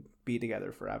they can be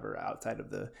together forever outside of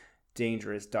the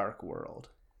dangerous dark world.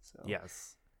 So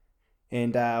Yes.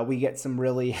 and we get some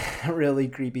really really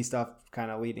creepy stuff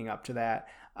kind of leading up to that.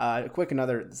 Quick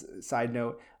another side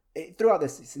note, throughout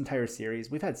this entire series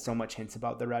we've had so much hints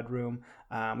about the Red Room.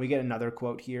 We get another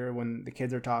quote here when the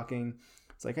kids are talking.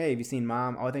 It's like, hey, have you seen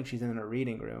Mom? Oh, I think she's in her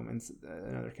reading room. And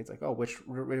another kid's like, oh, which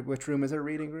room is her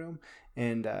reading room?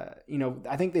 And you know,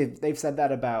 I think they've said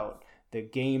that about the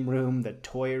game room, the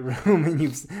toy room, and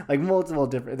you've like multiple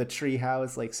different, the tree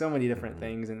house, like so many different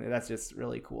things, and that's just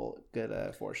really cool.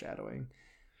 Good foreshadowing.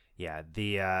 Yeah,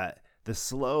 the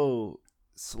slow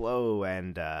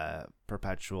and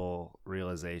perpetual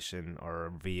realization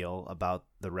or reveal about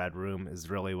the Red Room is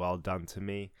really well done to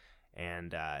me,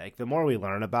 and like the more we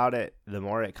learn about it, the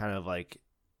more it kind of like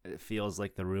it feels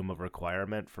like the Room of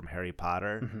Requirement from Harry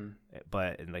Potter,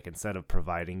 but like instead of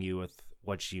providing you with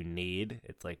what you need,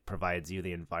 it like provides you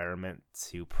the environment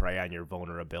to prey on your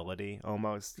vulnerability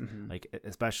almost. Like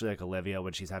especially like Olivia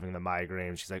when she's having the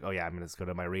migraine, she's like, oh yeah, I'm gonna just go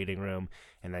to my reading room,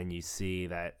 and then you see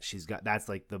that she's got, that's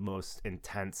like the most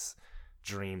intense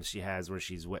dreams she has where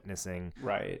she's witnessing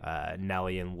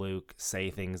Nellie and Luke say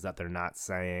things that they're not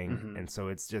saying, and so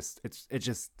it's just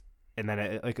and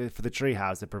then like for the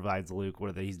treehouse it provides Luke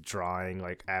where he's drawing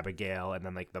like Abigail and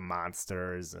then like the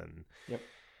monsters, and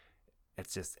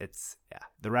it's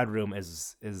the Red Room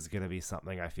is gonna be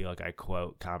something I feel like I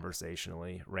quote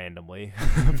conversationally randomly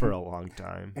for a long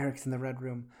time. Eric's in the Red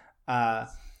Room.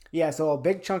 So a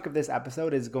big chunk of this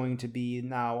episode is going to be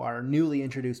now our newly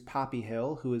introduced Poppy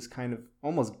Hill, who is kind of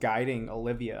almost guiding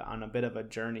Olivia on a bit of a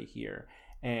journey here.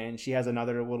 And she has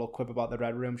another little quip about the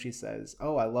Red Room. She says,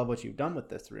 oh, I love what you've done with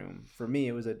this room. For me,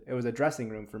 it was a dressing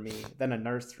room for me, then a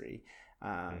nursery.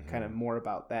 Kind of more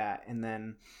about that. And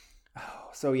then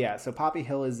so Poppy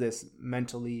Hill is this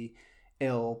mentally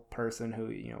ill person who,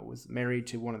 you know, was married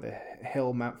to one of the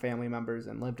Hill family members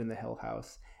and lived in the Hill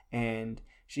House. And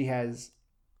she has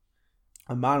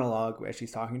a monologue where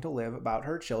she's talking to Liv about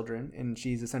her children, and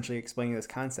she's essentially explaining this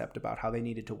concept about how they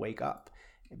needed to wake up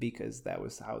because that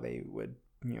was how they would,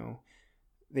 you know,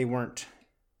 they weren't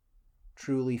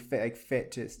truly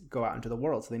fit to go out into the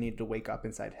world, so they needed to wake up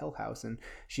inside Hill House. And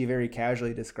she very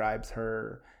casually describes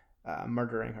her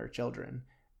murdering her children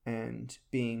and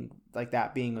being like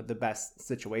that being the best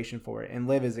situation for it, and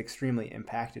Liv is extremely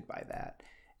impacted by that,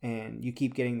 and you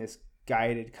keep getting this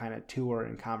guided kind of tour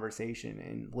and conversation,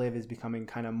 and Liv is becoming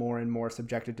kind of more and more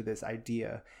subjected to this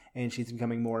idea, and she's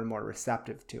becoming more and more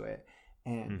receptive to it.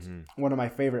 And one of my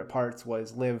favorite parts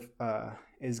was Liv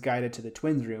is guided to the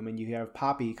twins room, and you have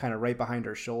Poppy kind of right behind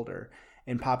her shoulder,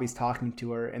 and Poppy's talking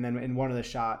to her, and then in one of the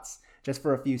shots, just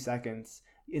for a few seconds,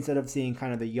 instead of seeing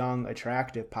kind of the young,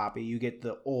 attractive Poppy, you get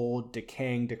the old,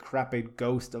 decaying, decrepit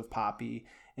ghost of Poppy.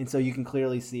 And so you can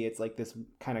clearly see it's like this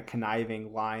kind of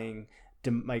conniving, lying,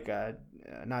 like a,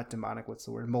 not demonic, what's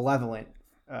the word? Malevolent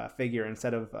figure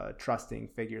instead of a trusting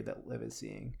figure that Liv is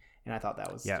seeing. And I thought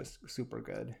that was just super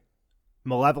good.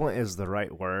 Malevolent is the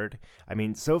right word. I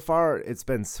mean, so far it's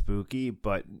been spooky,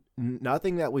 but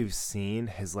nothing that we've seen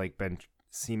has like been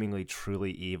seemingly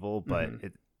truly evil, but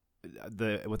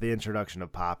with the introduction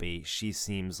of Poppy, she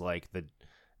seems like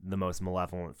the most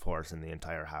malevolent force in the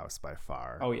entire house by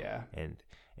far. Oh yeah. And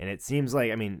it seems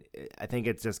like, I mean, I think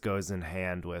it just goes in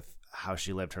hand with how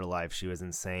she lived her life. She was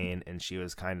insane, and she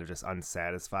was kind of just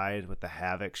unsatisfied with the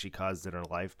havoc she caused in her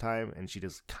lifetime, and she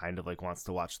just kind of like wants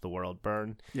to watch the world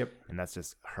burn. Yep. And that's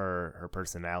just her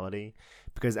personality.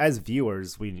 Because as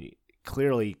viewers, we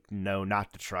clearly know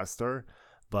not to trust her.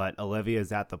 But Olivia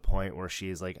is at the point where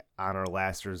she's like on her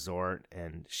last resort,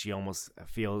 and she almost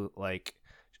feel like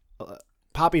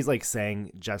Poppy's like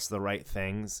saying just the right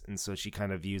things, and so she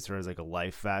kind of views her as like a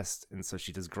life vest, and so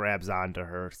she just grabs onto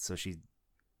her so she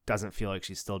doesn't feel like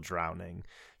she's still drowning.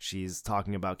 She's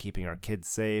talking about keeping our kids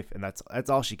safe, and that's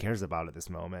all she cares about at this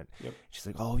moment. Yep. She's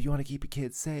like, oh, you want to keep your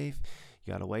kids safe?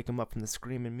 You got to wake them up from the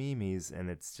screaming memes, and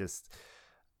it's just...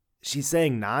 she's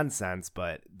saying nonsense,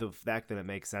 but the fact that it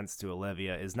makes sense to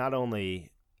Olivia is not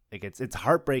only like it's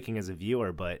heartbreaking as a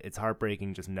viewer, but it's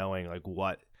heartbreaking just knowing like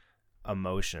what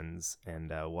emotions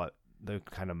and what the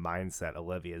kind of mindset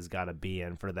Olivia's got to be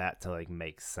in for that to like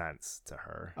make sense to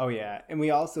her. Oh yeah, and we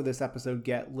also this episode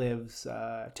get Liv's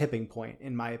tipping point,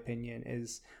 in my opinion,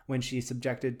 is when she's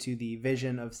subjected to the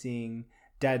vision of seeing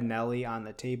dead Nellie on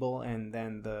the table, and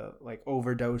then the like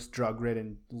overdose,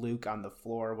 drug-ridden Luke on the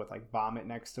floor with like vomit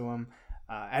next to him.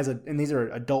 And these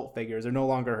are adult figures; they're no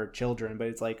longer her children, but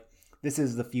it's like this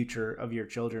is the future of your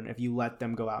children if you let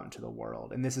them go out into the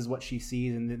world, and this is what she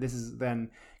sees, and this is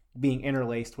then being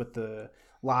interlaced with the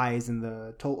lies and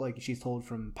the told like she's told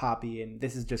from Poppy, and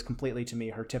this is just completely to me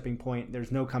her tipping point.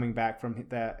 There's no coming back from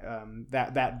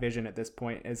that vision at this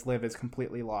point, as Liv is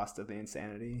completely lost of the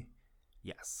insanity.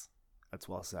 Yes, that's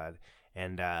well said.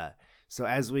 And so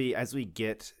as we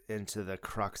get into the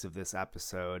crux of this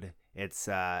episode, it's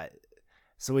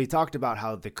so we talked about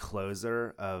how the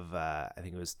closer of I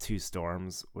think it was Two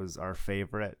Storms was our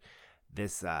favorite.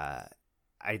 This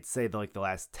I'd say the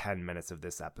last 10 minutes of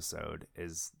this episode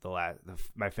is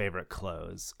my favorite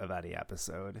close of any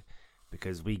episode,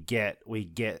 because we get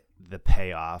the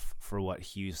payoff for what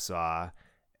Hugh saw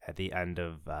at the end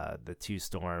of the Two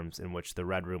Storms, in which the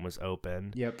Red Room was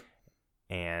open. Yep.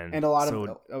 And a lot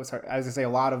of I was gonna say a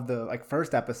lot of the like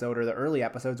first episode or the early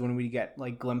episodes when we get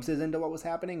like glimpses into what was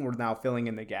happening, we're now filling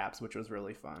in the gaps, which was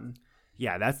really fun.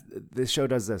 Yeah, this show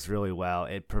does this really well.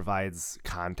 It provides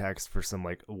context for some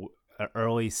like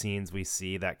early scenes we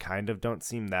see that kind of don't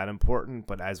seem that important,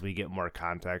 but as we get more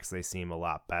context, they seem a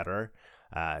lot better.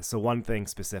 So one thing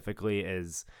specifically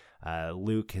is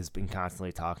Luke has been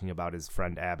constantly talking about his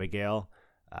friend Abigail.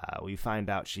 We find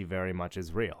out she very much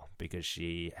is real because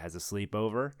she has a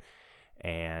sleepover,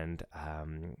 and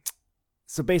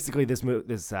so basically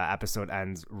this episode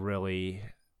ends really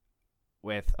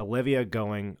with Olivia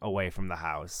going away from the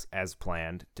house as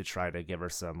planned to try to give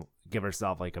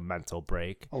herself like a mental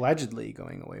break. Allegedly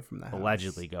going away from the house.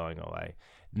 Allegedly going away.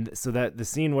 So that the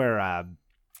scene where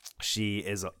she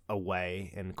is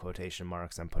away, in quotation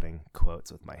marks, I'm putting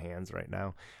quotes with my hands right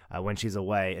now, when she's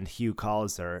away and Hugh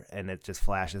calls her, and it just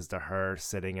flashes to her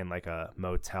sitting in like a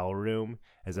motel room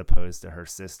as opposed to her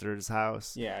sister's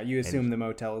house. Yeah, you assume the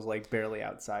motel is like barely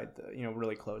outside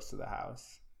really close to the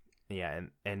house. Yeah,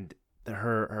 and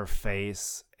her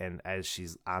face, and as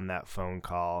she's on that phone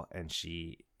call, and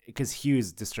because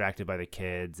Hugh's distracted by the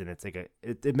kids, and it's like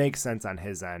it makes sense on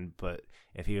his end, but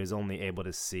if he was only able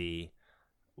to see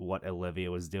what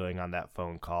Olivia was doing on that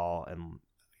phone call and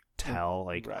tell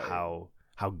like right. how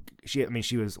she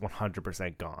was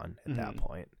 100% gone at that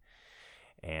point.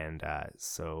 And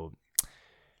so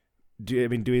do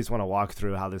we just want to walk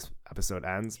through how this episode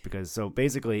ends? Because so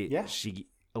basically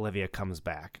Olivia comes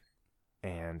back,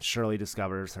 and Shirley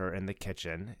discovers her in the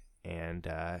kitchen, and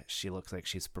she looks like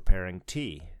she's preparing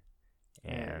tea.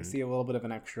 And we see a little bit of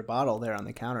an extra bottle there on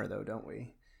the counter, though, don't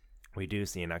we? We do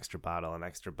see an extra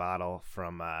bottle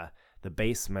from the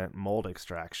basement mold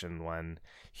extraction when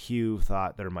Hugh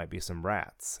thought there might be some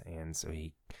rats, and so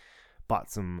he bought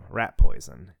some rat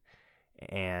poison.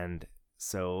 And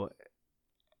so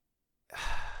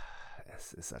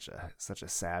this is such a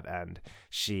sad end.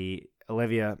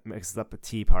 Olivia mixes up a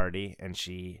tea party, and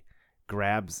she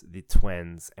grabs the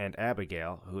twins and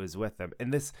Abigail, who is with them.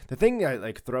 And the thing that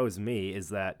like throws me is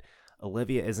that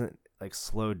Olivia isn't like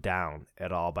slowed down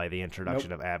at all by the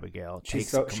introduction of Abigail. She's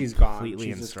completely gone.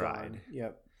 She's in stride. Gone.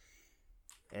 Yep.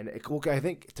 And I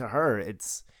think to her,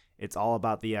 it's all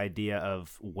about the idea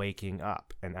of waking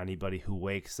up, and anybody who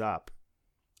wakes up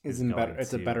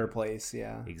it's a better place.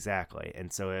 Yeah, exactly.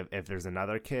 And so if there's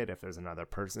another kid, if there's another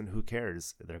person, who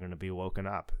cares? They're going to be woken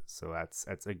up. So that's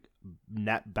a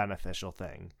net beneficial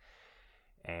thing.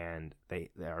 And they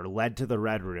are led to the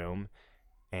Red Room,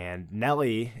 and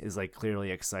Nellie is like clearly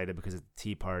excited because it's a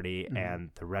tea party and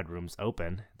the Red Room's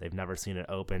open. They've never seen it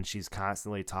open. She's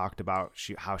constantly talked about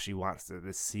how she wants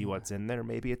to see what's in there.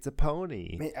 Maybe it's a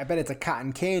pony. I bet it's a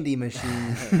cotton candy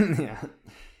machine. Yeah.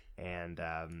 And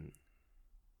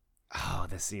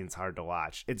this scene's hard to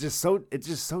watch. It's just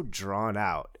so drawn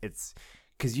out. It's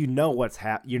because you know what's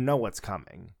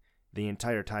coming the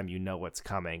entire time. You know what's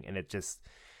coming, and it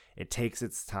takes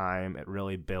its time. It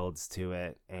really builds to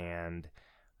it, and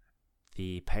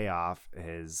the payoff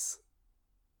is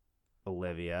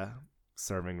Olivia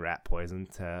serving rat poison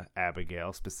to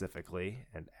Abigail specifically,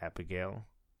 and Abigail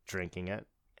drinking it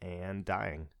and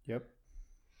dying. Yep.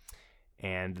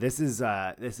 And this is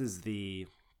the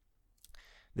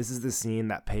scene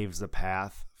that paves the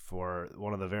path for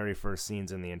one of the very first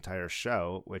scenes in the entire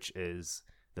show, which is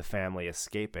the family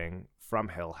escaping from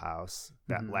Hill House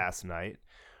that last night.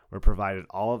 We're provided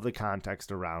all of the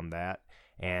context around that.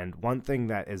 And one thing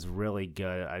that is really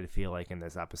good, I feel like, in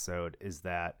this episode is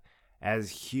that as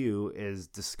Hugh is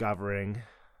discovering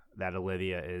that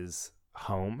Olivia is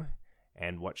home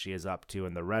and what she is up to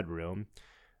in the Red Room,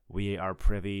 we are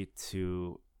privy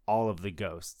to all of the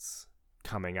ghosts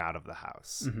coming out of the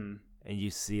house. And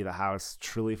you see the house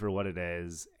truly for what it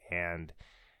is. And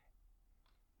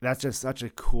that's just such a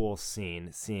cool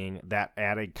scene, seeing that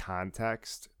added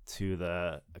context to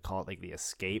I call it like the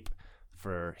escape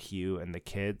for Hugh and the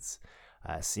kids.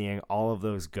 Seeing all of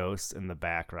those ghosts in the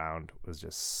background was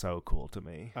just so cool to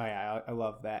me. Oh yeah, I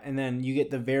love that. And then you get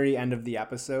the very end of the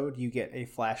episode, you get a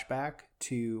flashback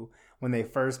to when they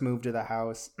first moved to the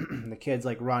house. The kids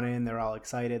like run in, they're all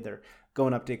excited, they're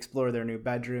going up to explore their new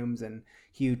bedrooms, and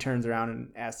Hugh turns around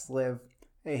and asks Liv,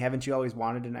 hey, haven't you always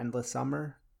wanted an endless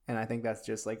summer? And I think that's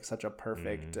just like such a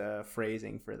perfect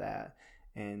phrasing for that.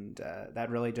 And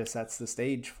that really just sets the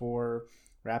stage for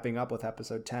wrapping up with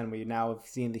episode 10. We now have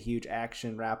seen the huge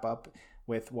action wrap up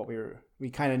with what we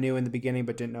kind of knew in the beginning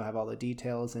but didn't know have all the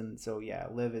details. And so yeah,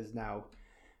 Liv is now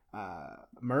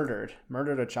murdered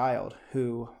a child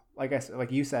who,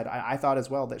 like you said, I thought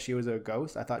as well that she was a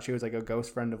ghost. I thought she was like a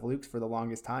ghost friend of Luke's for the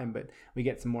longest time, but we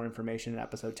get some more information in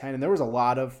episode 10, and there was a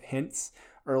lot of hints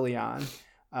early on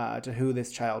to who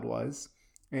this child was,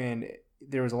 and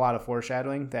there was a lot of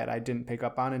foreshadowing that I didn't pick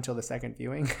up on until the second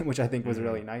viewing, which I think was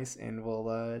really nice. And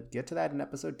we'll get to that in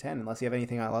episode 10, unless you have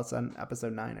anything else on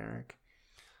episode 9, Eric.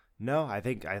 No, I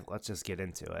think let's just get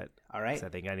into it. All right. I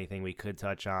think anything we could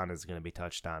touch on is going to be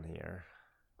touched on here.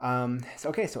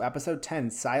 So episode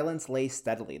 10, Silence Lay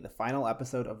Steadily, the final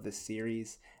episode of this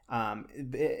series.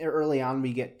 Early on,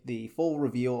 we get the full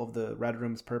reveal of the Red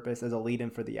Room's purpose as a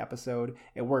lead-in for the episode.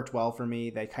 It worked well for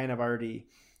me. They kind of already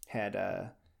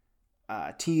had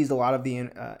teased a lot of the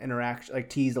interaction, like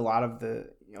teased a lot of the,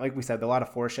 like we said, a lot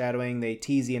of foreshadowing. They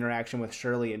teased the interaction with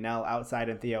Shirley and Nell outside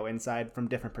and Theo inside from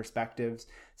different perspectives.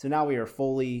 So now we are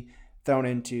fully thrown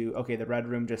into, okay, the Red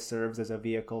Room just serves as a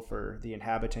vehicle for the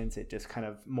inhabitants. It just kind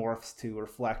of morphs to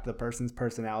reflect the person's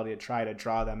personality, to try to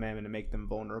draw them in and to make them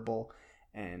vulnerable.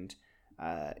 And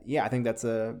I think that's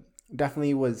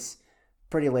definitely was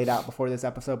pretty laid out before this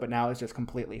episode, but now it's just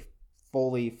completely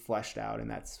fully fleshed out, and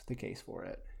that's the case for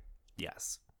it.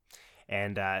 Yes.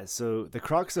 And so the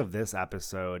crux of this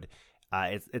episode,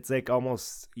 it's like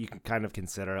almost, you can kind of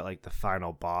consider it like the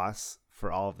final boss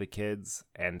for all of the kids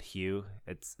and Hugh.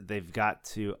 They've got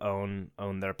to own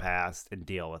their past and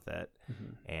deal with it.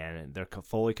 And they're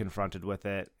fully confronted with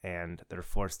it, and they're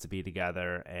forced to be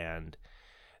together. And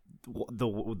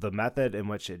the method in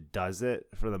which it does it,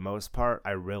 for the most part,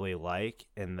 I really like,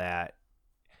 in that.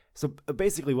 So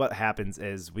basically what happens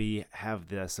is we have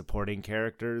the supporting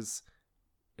characters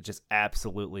just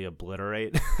absolutely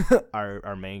obliterate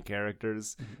our main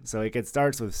characters. So it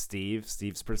starts with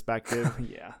Steve's perspective.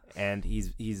 Yeah. And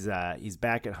he's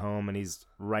back at home, and he's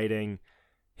writing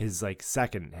his like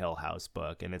second Hill House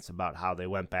book, and it's about how they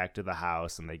went back to the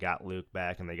house and they got Luke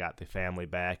back and they got the family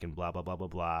back and blah blah blah blah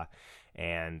blah.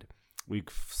 And we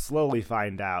slowly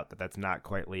find out that that's not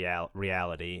quite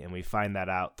reality, and we find that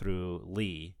out through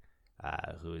Lee,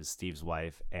 who is Steve's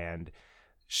wife, and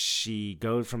she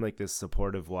goes from like this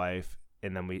supportive wife,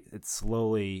 and then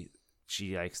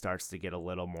she like starts to get a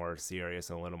little more serious,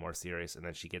 and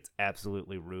then she gets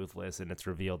absolutely ruthless, and it's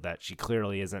revealed that she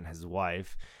clearly isn't his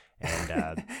wife.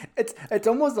 And it's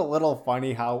almost a little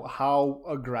funny how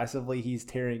aggressively he's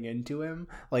tearing into him.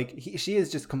 Like she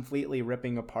is just completely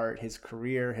ripping apart his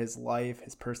career, his life,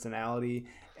 his personality,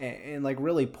 and like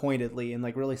really pointedly in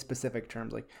like really specific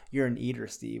terms. Like, you're an eater,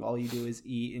 Steve. All you do is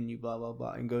eat, and you blah blah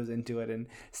blah, and goes into it. And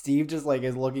Steve just like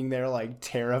is looking there like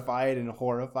terrified and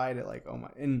horrified at like, oh my,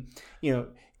 and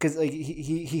because like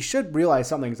he should realize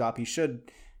something's up. He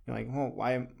should. Like, well,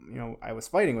 why, I was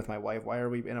fighting with my wife. Why are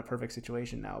we in a perfect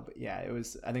situation now? But yeah,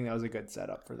 I think that was a good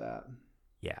setup for that.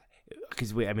 Yeah.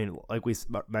 Because like we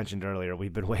mentioned earlier,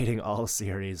 we've been waiting all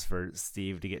series for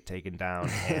Steve to get taken down.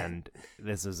 And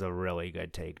this is a really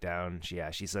good takedown.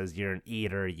 She says, you're an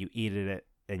eater. You eat it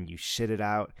and you shit it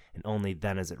out. And only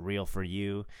then is it real for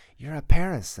you. You're a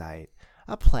parasite.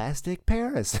 A plastic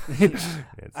parasite.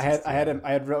 I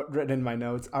had written in my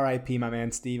notes, R.I.P. my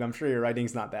man Steve. I'm sure your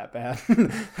writing's not that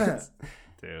bad.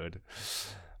 Dude.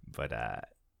 But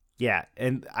yeah,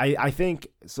 and I think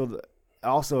so.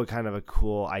 Also, kind of a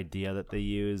cool idea that they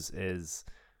use is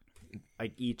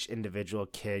like each individual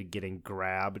kid getting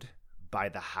grabbed by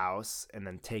the house and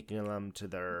then taking them to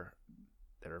their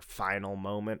final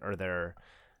moment, or their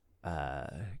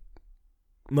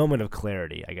moment of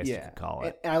clarity, I guess you could call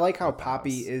it. And I like how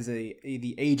Poppy is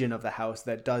the agent of the house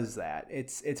that does that.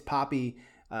 It's Poppy.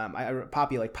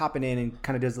 Poppy like popping in and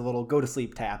kind of does a little go to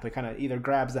sleep tap. It kind of either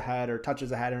grabs the head or touches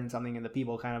the head or something, and the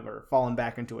people kind of are falling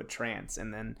back into a trance.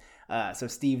 And then so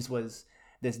Steve's was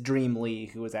this Dream Lee,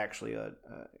 who was actually a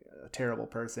terrible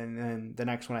person. And the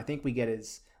next one I think we get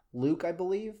is Luke, I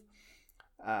believe.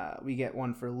 We get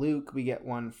one for Luke. We get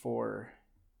one for.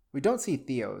 We don't see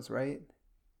Theo's, right?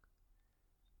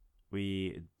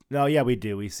 We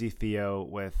do. We see Theo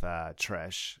with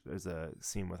Trish. There's a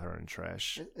scene with her and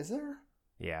Trish. Is there?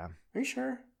 Yeah. Are you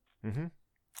sure? Mm-hmm.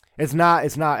 It's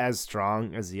not as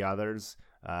strong as the others.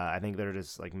 I think they're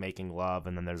just like making love,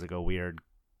 and then there's like a weird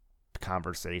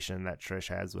conversation that Trish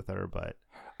has with her. But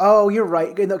oh, you're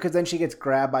right. Because then she gets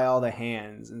grabbed by all the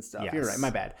hands and stuff. Yes. You're right. My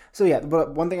bad. So yeah,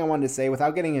 but one thing I wanted to say,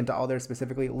 without getting into all there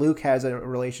specifically, Luke has an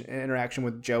interaction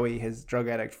with Joey, his drug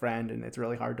addict friend, and it's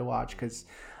really hard to watch because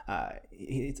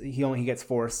he gets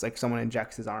forced, like someone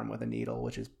injects his arm with a needle,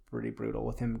 which is pretty brutal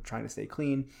with him trying to stay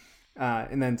clean.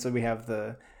 And then so we have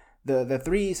the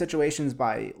three situations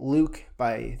by Luke,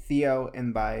 by Theo,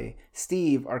 and by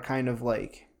Steve are kind of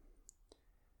like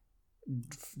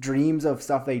dreams of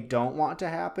stuff they don't want to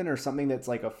happen or something that's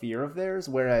like a fear of theirs,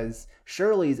 whereas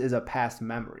Shirley's is a past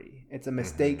memory. It's a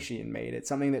mistake she had made. It's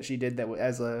something that she did that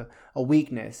as a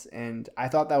weakness, and I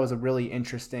thought that was a really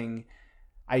interesting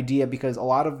idea because a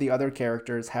lot of the other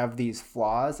characters have these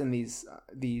flaws and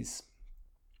these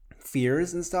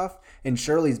fears and stuff, and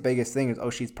Shirley's biggest thing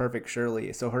is she's perfect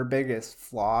Shirley, so her biggest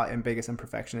flaw and biggest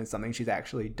imperfection is something she's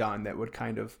actually done that would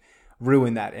kind of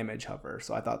ruin that image of her.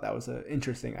 So I thought that was an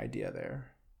interesting idea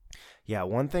there. Yeah,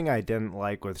 one thing I didn't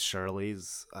like with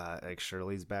Shirley's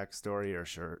backstory or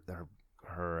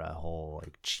her whole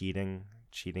like cheating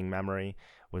memory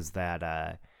was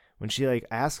that when she like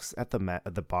asks at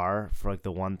the bar for like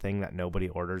the one thing that nobody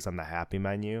orders on the happy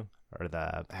menu or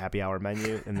the happy hour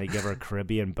menu, and they give her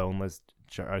Caribbean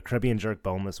jerk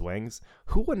boneless wings.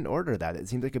 Who wouldn't order that? It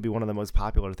seems like it'd be one of the most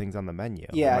popular things on the menu.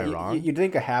 Yeah, am I wrong? You'd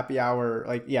think a happy hour,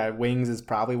 like wings is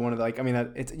probably one of the, like, I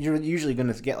mean, you're usually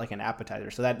going to get like an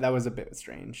appetizer, so that was a bit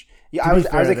strange. Yeah, I was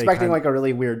expecting like a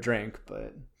really weird drink,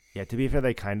 but yeah, to be fair,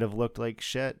 they kind of looked like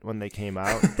shit when they came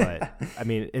out, but I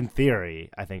mean, in theory,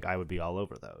 I think I would be all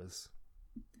over those.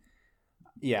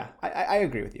 Yeah, I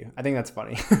agree with you. I think that's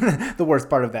funny. The worst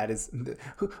part of that is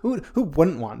who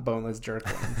wouldn't want boneless jerk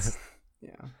wings?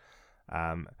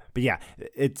 Yeah. But yeah,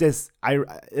 this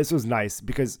was nice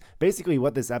because basically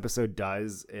what this episode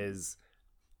does is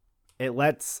it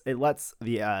lets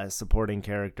the supporting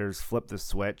characters flip the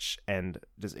switch and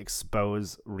just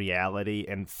expose reality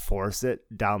and force it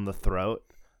down the throat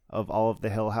of all of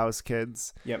the Hill House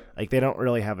kids. Yep. Like they don't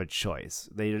really have a choice.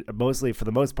 They mostly, for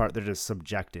the most part, they're just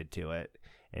subjected to it.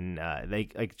 And they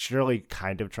like Shirley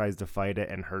kind of tries to fight it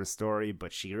in her story,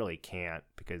 but she really can't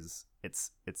because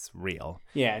it's real.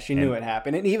 Yeah, she knew it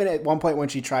happened. And even at one point when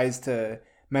she tries to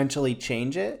mentally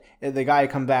change it, the guy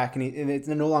come back and it's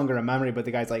no longer a memory, but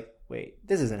the guy's like, wait,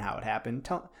 this isn't how it happened.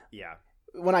 Yeah.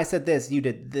 When I said this, you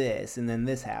did this, and then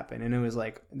this happened. And it was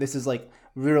like, this is like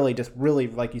really,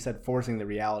 like you said, forcing the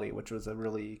reality, which was a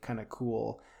really kind of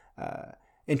cool,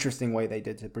 interesting way they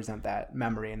did to present that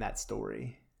memory and that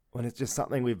story. When it's just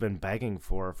something we've been begging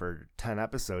for 10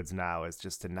 episodes now, is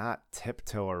just to not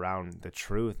tiptoe around the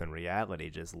truth and reality,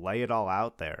 just lay it all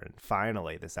out there. And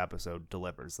finally, this episode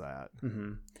delivers that.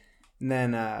 Mm-hmm. And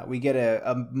then we get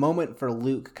a moment for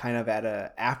Luke kind of at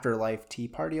a afterlife tea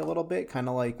party a little bit, kind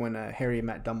of like when Harry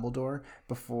met Dumbledore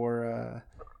before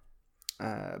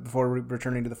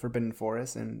returning to the Forbidden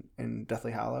Forest in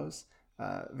Deathly Hallows.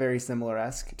 Very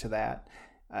similar-esque to that.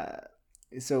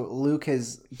 So Luke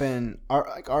has been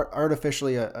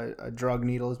artificially a drug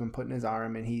needle has been put in his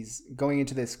arm, and he's going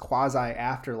into this quasi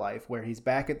afterlife where he's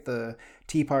back at the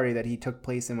tea party that he took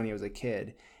place in when he was a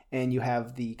kid. And you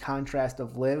have the contrast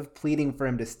of Liv pleading for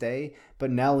him to stay,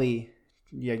 but Nellie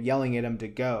yelling at him to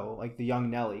go, like the young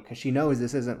Nellie, because she knows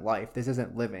this isn't life, this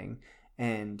isn't living.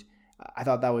 And I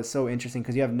thought that was so interesting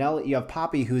because you have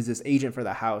Poppy, who's this agent for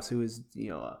the house, who is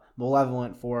a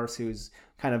malevolent force, who's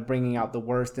kind of bringing out the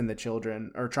worst in the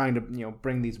children, or trying to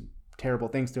bring these terrible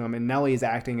things to them. And Nellie is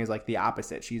acting as like the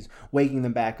opposite. She's waking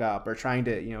them back up or trying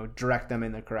to direct them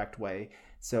in the correct way.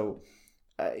 So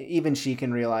even she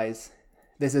can realize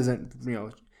this isn't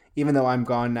even though I'm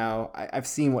gone now, I've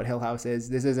seen what Hill House is.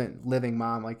 This isn't living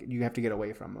mom. Like, you have to get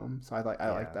away from them. So I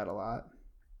like that a lot.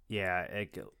 Yeah,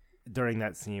 during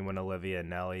that scene when Olivia and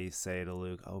Nellie say to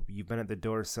Luke, "Oh, you've been at the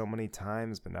door so many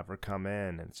times but never come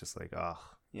in," and it's just like, oh,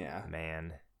 yeah,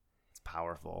 man, it's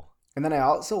powerful. And then I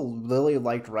also really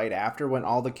liked right after when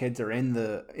all the kids are in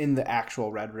the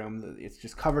actual red room. It's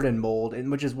just covered in mold,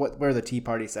 and which is where the tea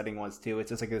party setting was too. It's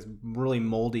just like this really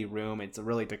moldy room. It's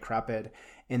really decrepit,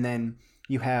 and then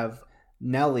you have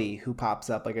Nellie who pops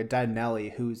up, like a dead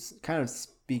Nellie, who's kind of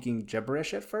speaking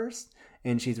gibberish at first,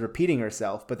 and she's repeating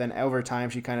herself. But then over time,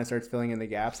 she kind of starts filling in the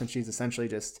gaps, and she's essentially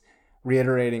just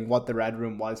reiterating what the red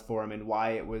room was for him and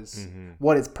why it was,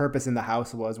 what its purpose in the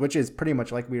house was, which is pretty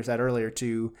much like we said earlier,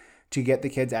 to get the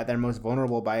kids at their most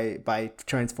vulnerable by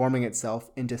transforming itself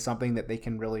into something that they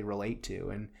can really relate to,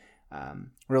 and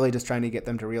really just trying to get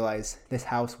them to realize this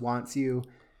house wants you.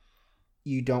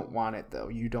 You don't want it though.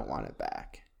 You don't want it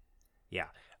back. Yeah.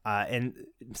 And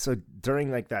so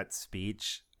during like that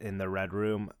speech in the red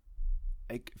room,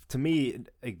 like to me,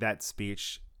 like that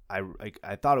speech,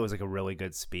 I thought it was like a really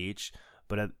good speech,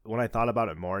 but when I thought about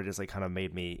it more, it just like kind of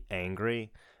made me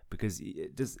angry, because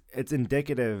it's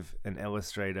indicative and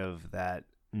illustrative that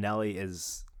Nellie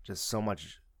is just so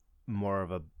much more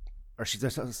of she's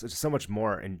just so much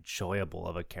more enjoyable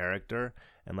of a character,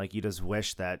 and like you just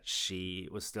wish that she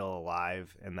was still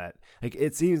alive, and that like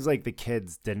it seems like the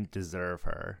kids didn't deserve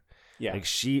her. Yeah, like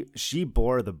she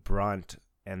bore the brunt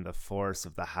and the force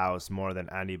of the house more than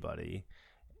anybody,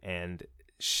 and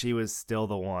she was still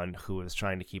the one who was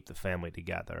trying to keep the family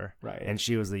together. Right. And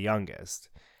she was the youngest.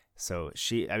 So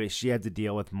she had to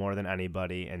deal with more than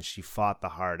anybody, and she fought the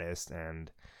hardest,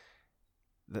 and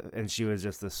she was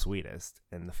just the sweetest.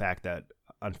 And the fact that,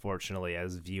 unfortunately,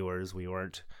 as viewers, we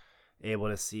weren't able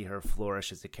to see her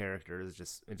flourish as a character is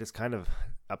just kind of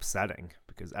upsetting,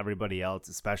 because everybody else,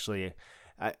 especially,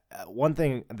 one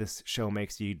thing this show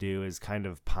makes you do is kind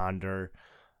of ponder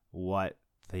what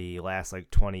the last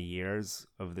like 20 years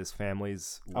of this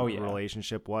family's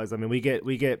relationship was. I mean, we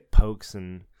get pokes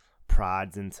and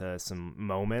prods into some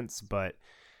moments, but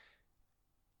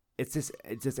it's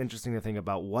just interesting to think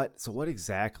about what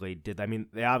exactly did. I mean,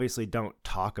 they obviously don't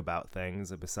talk about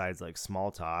things besides like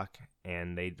small talk,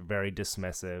 and they're very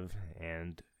dismissive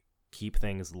and keep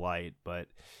things light, but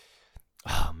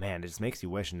oh man, it just makes you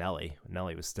wish Nellie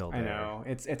was still there. I know,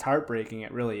 it's heartbreaking.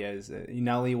 It really is.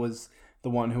 Nellie was the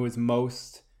one who was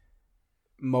most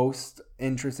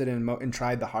interested in and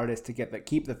tried the hardest to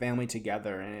keep the family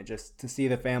together, and it just to see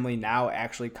the family now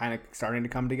actually kind of starting to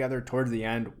come together towards the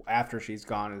end after she's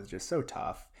gone is just so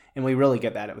tough, and we really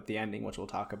get that with the ending, which we'll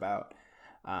talk about.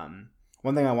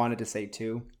 One thing I wanted to say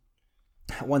too,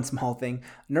 one small thing,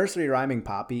 nursery rhyming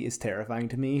Poppy is terrifying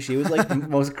to me. She was like the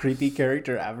most creepy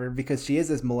character ever, because she is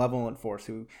this malevolent force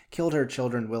who killed her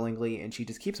children willingly, and she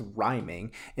just keeps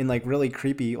rhyming in like really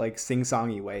creepy, like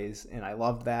sing-songy ways, and I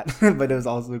loved that. But it was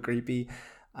also creepy.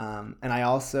 And I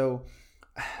also,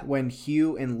 when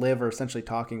Hugh and Liv are essentially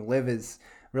talking, Liv is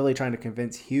really trying to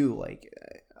convince Hugh, like,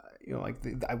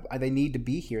 they need to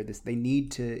be here. They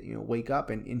need to, wake up.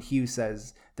 And Hugh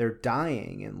says they're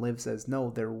dying, and Liv says no,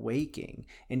 they're waking.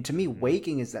 And to me,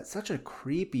 waking is such a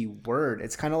creepy word.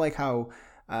 It's kind of like how,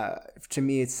 to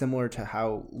me, it's similar to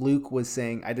how Luke was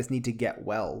saying, "I just need to get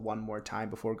well one more time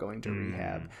before going to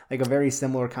rehab." Like a very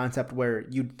similar concept, where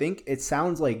you'd think it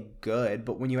sounds like good,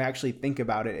 but when you actually think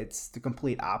about it, it's the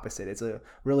complete opposite. It's a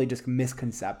really just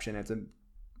misconception. It's a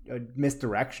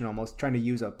misdirection, almost trying to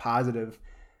use a positive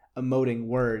emoting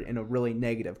word in a really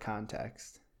negative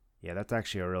context. Yeah, that's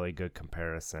actually a really good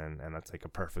comparison, and that's like a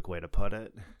perfect way to put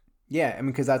it. Yeah, I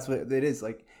mean, because that's what it is.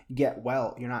 Like, get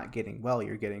well, you're not getting well,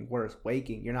 you're getting worse.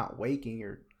 Waking, you're not waking,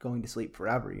 you're going to sleep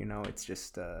forever. It's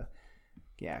just,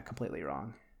 completely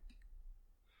wrong.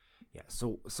 Yeah.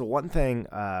 So one thing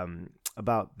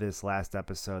about this last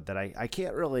episode that I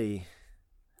can't really,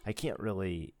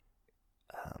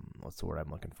 what's the word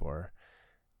I'm looking for?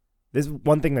 This is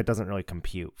one thing that doesn't really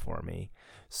compute for me.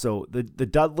 So the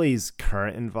Dudleys'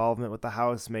 current involvement with the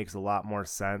house makes a lot more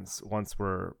sense once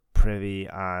we're privy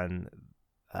on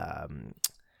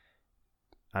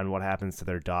what happens to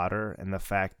their daughter, and the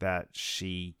fact that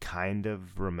she kind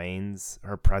of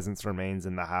her presence remains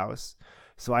in the house.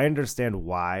 So I understand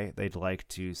why they'd like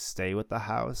to stay with the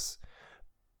house,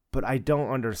 but I don't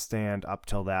understand up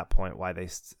till that point why they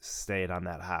stayed on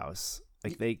that house.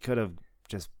 Like, they could have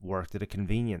just worked at a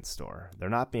convenience store. They're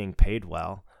not being paid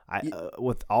well.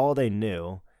 With all they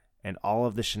knew and all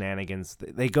of the shenanigans,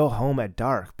 they go home at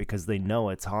dark because they know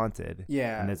it's haunted.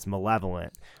 Yeah. And it's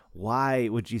malevolent. Why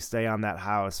would you stay on that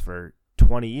house for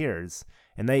 20 years?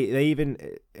 And they even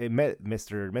admit,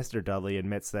 Mr. Dudley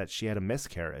admits that she had a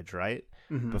miscarriage, right?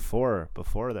 Mm-hmm. Before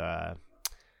the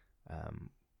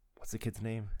what's the kid's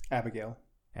name? Abigail.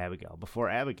 Abigail before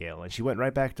Abigail, and she went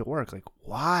right back to work. Like,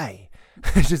 why?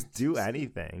 Just do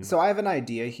anything. So I have an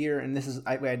idea here, and this is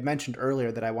I had mentioned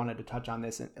earlier that I wanted to touch on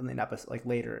this in episode, like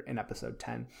later in episode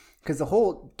 10, because the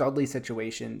whole Dudley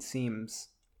situation seems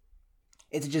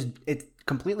it's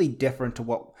completely different to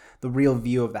what the real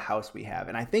view of the house we have.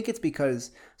 And I think it's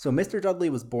because, so Mr. Dudley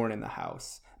was born in the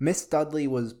house. Miss Dudley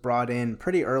was brought in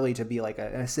pretty early to be like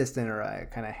an assistant or a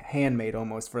kind of handmaid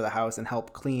almost for the house and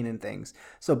help clean and things.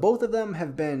 So both of them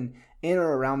have been in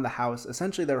or around the house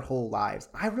essentially their whole lives.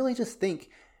 I really just think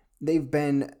they've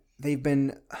been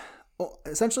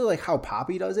essentially like how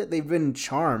Poppy does it. They've been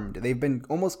charmed. They've been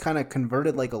almost kind of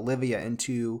converted like Olivia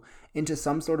into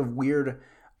some sort of weird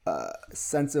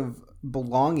sense of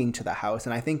belonging to the house.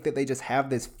 And I think that they just have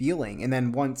this feeling. And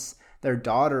then once their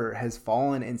daughter has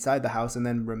fallen inside the house and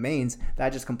then remains,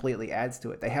 that just completely adds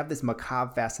to it. They have this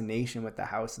macabre fascination with the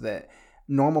house that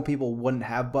normal people wouldn't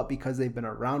have, but because they've been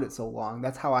around it so long,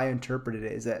 that's how I interpreted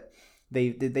it, is that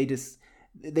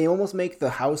they almost make the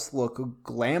house look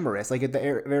glamorous. Like at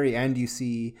the very end, you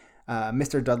see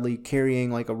Mr. Dudley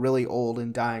carrying like a really old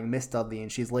and dying Miss Dudley,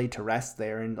 and she's laid to rest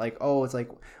there. And like, oh, it's like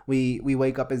we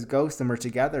wake up as ghosts and we're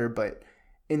together. But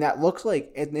and that looks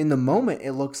like in the moment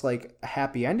it looks like a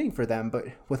happy ending for them. But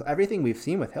with everything we've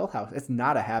seen with Hill House, it's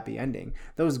not a happy ending.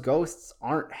 Those ghosts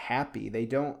aren't happy. They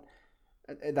don't.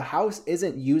 The house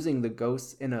isn't using the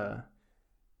ghosts in a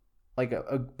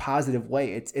positive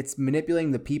way. It's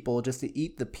manipulating the people just to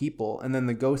eat the people, and then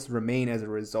the ghosts remain as a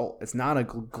result. It's not a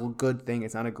good thing.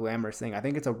 It's not a glamorous thing. I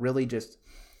think it's a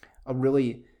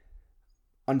really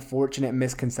unfortunate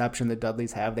misconception that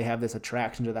Dudleys have. They have this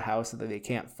attraction to the house that they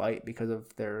can't fight because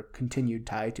of their continued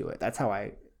tie to it. That's how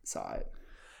I saw it.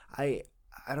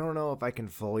 I don't know if I can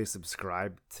fully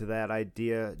subscribe to that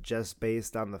idea just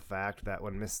based on the fact that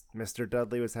when Mr.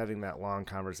 Dudley was having that long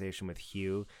conversation with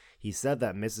Hugh, he said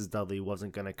that Mrs. Dudley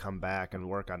wasn't going to come back and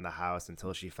work on the house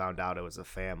until she found out it was a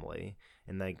family.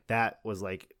 And like that was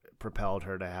like propelled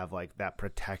her to have like that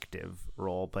protective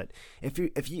role. But if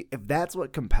that's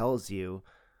what compels you,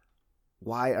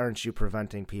 why aren't you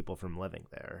preventing people from living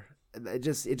there? It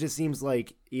just seems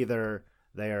like either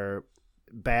they're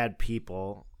bad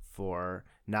people for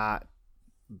not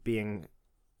being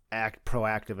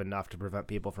proactive enough to prevent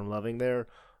people from living there,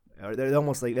 or they're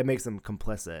almost like that makes them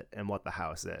complicit in what the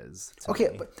house is.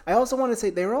 Okay, but I also want to say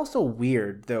they were also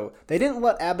weird though. They didn't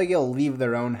let Abigail leave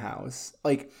their own house.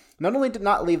 Like, not only did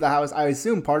not leave the house, I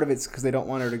assume part of it's because they don't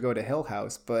want her to go to Hill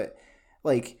House, but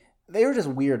like they were just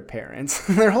weird parents.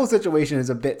 Their whole situation is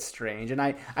a bit strange, and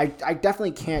I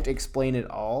definitely can't explain it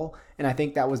all. And I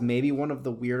think that was maybe one of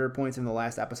the weirder points in the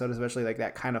last episode, especially like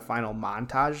that kind of final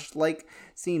montage like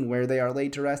scene where they are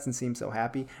laid to rest and seem so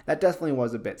happy. That definitely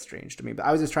was a bit strange to me, but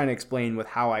I was just trying to explain with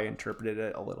how I interpreted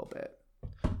it a little bit.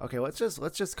 Okay, let's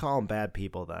just call them bad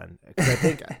people then. 'Cause I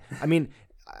think, I mean,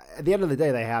 at the end of the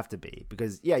day, they have to be,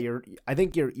 because yeah, I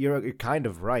think you're kind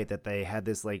of right that they had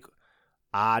this like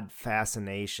odd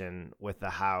fascination with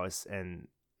the house and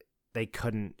they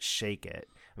couldn't shake it.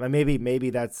 I mean,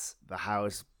 maybe that's the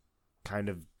house kind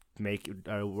of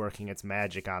working its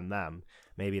magic on them.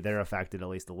 Maybe they're affected at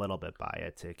least a little bit by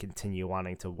it to continue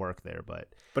wanting to work there. But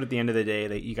at the end of the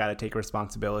day, you got to take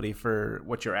responsibility for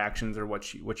what your actions or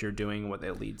what you're doing, what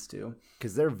it leads to.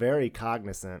 Because they're very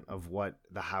cognizant of what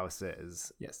the house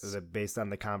is. Yes. Based on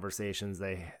the conversations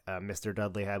Mr.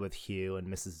 Dudley had with Hugh and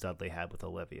Mrs. Dudley had with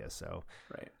Olivia. So,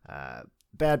 right.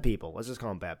 Bad people. Let's just call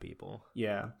them bad people.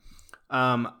 Yeah.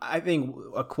 I think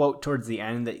a quote towards the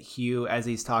end that Hugh, as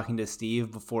he's talking to Steve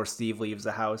before Steve leaves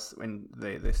the house, when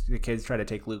the kids try to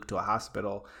take Luke to a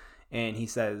hospital, and he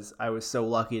says, "I was so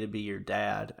lucky to be your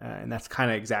dad," and that's kind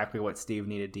of exactly what Steve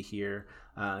needed to hear.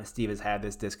 Steve has had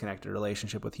this disconnected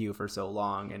relationship with Hugh for so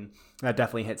long, and that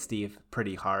definitely hit Steve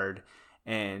pretty hard.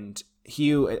 And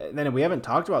Hugh, then we haven't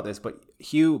talked about this, but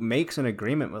Hugh makes an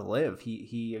agreement with Liv.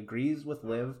 He agrees with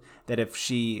Liv that if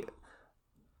she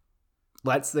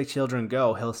lets the children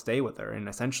go, he'll stay with her, and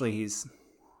essentially he's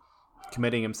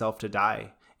committing himself to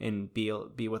die and be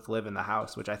with Liv in the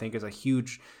house, which I think is a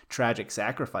huge tragic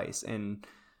sacrifice. And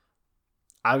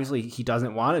obviously he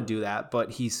doesn't want to do that,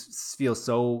 but he feels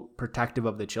so protective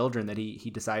of the children that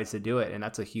he decides to do it. And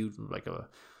that's a huge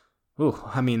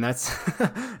I mean, that's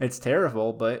it's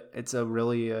terrible, but it's a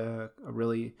really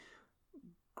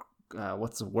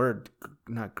what's the word?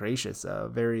 Not gracious,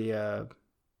 very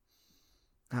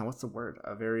what's the word?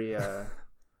 A very oh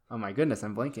my goodness,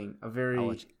 I'm blanking. A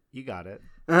very you got it.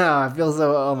 I feel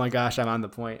so. Oh my gosh, I'm on the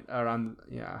point. I'm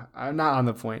not on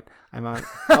the point. I'm on.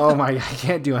 Oh my, I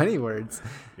can't do any words.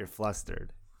 You're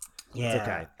flustered. Yeah, It's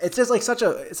okay. it's just like such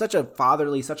a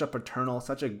fatherly, such a paternal,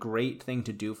 such a great thing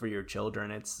to do for your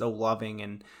children. It's so loving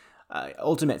and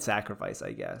ultimate sacrifice,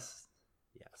 I guess.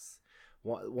 Yes.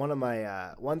 One of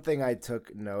my one thing I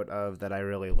took note of that I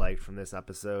really liked from this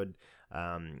episode.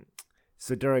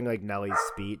 So during like Nellie's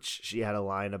speech, she had a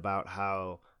line about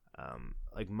how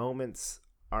like moments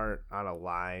aren't on a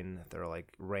line; they're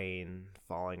like rain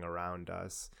falling around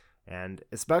us. And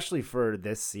especially for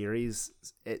this series,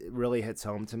 it really hits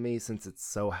home to me since it's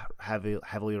so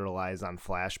heavily relies on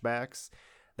flashbacks.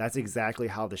 That's exactly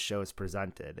how the show is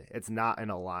presented. It's not in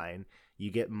a line.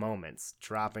 You get moments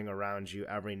dropping around you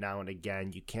every now and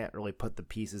again. You can't really put the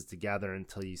pieces together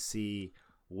until you see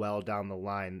well down the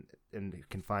line and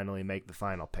can finally make the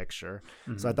final picture.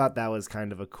 Mm-hmm. So I thought that was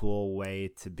kind of a cool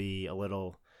way to be a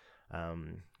little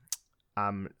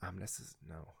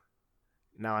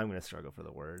now I'm going to struggle for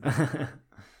the word.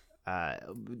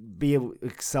 Be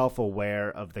self-aware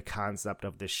of the concept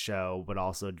of this show, but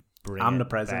also bring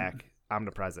omnipresent.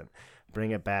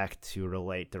 Bring it back to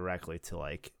relate directly to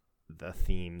like the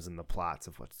themes and the plots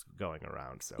of what's going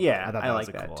around. So yeah, I thought that was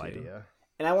like a cool too. idea.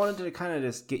 And I wanted to kind of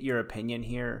just get your opinion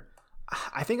here.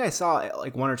 I think I saw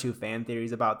like one or two fan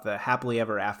theories about the happily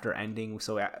ever after ending.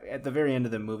 So at the very end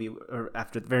of the movie, or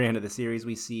after the very end of the series,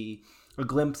 we see a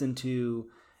glimpse into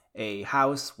a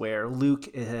house where Luke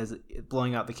is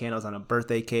blowing out the candles on a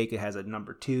birthday cake. It has a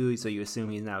number 2, so you assume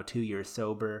he's now 2 years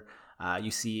sober.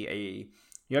 You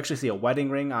actually see a wedding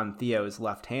ring on Theo's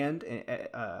left hand,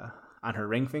 on her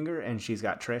ring finger, and she's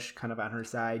got Trish kind of on her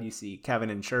side. You see Kevin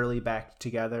and Shirley back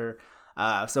together.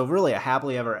 So really a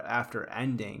happily ever after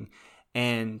ending.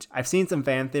 And I've seen some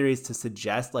fan theories to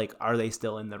suggest, like, are they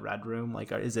still in the Red Room?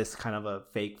 Like, is this kind of a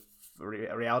fake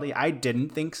reality? I didn't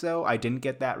think so. I didn't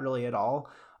get that really at all.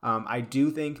 I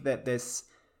do think that this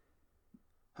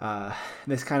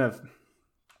kind of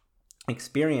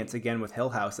experience again with Hill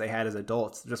House they had as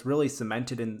adults just really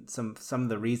cemented in some of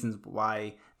the reasons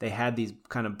why they had these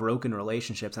kind of broken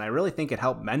relationships, and I really think it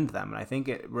helped mend them, and I think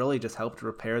it really just helped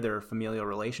repair their familial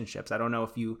relationships. I don't know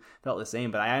if you felt the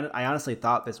same, but I honestly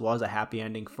thought this was a happy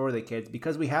ending for the kids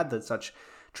because we had such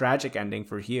tragic ending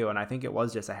for Hugh, and I think it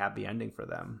was just a happy ending for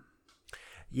them.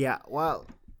 Yeah, well,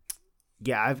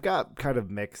 yeah, I've got kind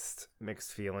of mixed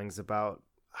feelings about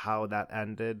how that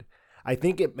ended. I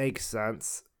think it makes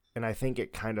sense, and I think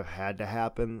it kind of had to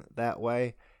happen that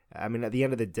way. I mean, at the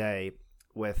end of the day,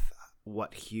 with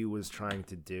what Hugh was trying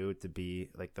to do to be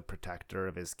like the protector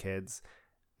of his kids,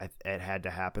 it had to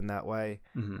happen that way.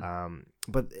 Mm-hmm.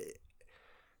 But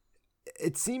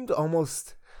it seemed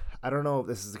almost, I don't know if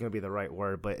this is going to be the right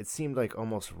word, but it seemed like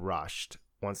almost rushed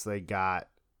once they got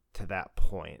to that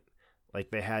point. Like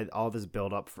they had all this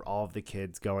build up for all of the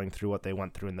kids going through what they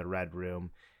went through in the Red Room,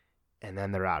 and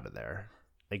then they're out of there,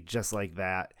 like just like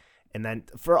that. And then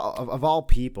of all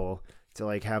people to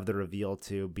like have the reveal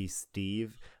to be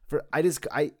Steve, I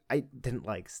didn't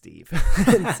like Steve,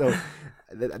 so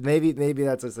maybe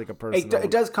that's just like a personal.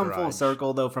 It does come full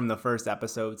circle though from the first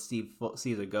episode. Steve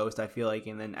sees a ghost, I feel like,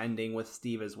 and then ending with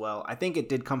Steve as well. I think it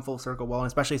did come full circle well, and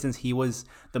especially since he was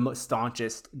the most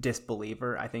staunchest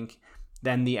disbeliever. I think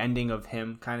then the ending of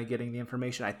him kind of getting the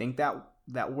information, I think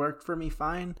that worked for me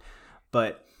fine.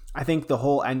 But I think the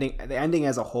ending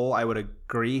as a whole, I would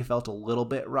agree, felt a little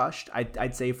bit rushed.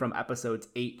 I'd say from episodes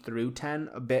 8 through 10,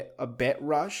 a bit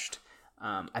rushed.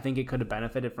 I think it could have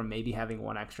benefited from maybe having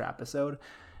one extra episode.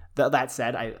 That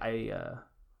said, I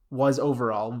was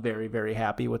overall very, very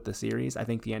happy with the series. I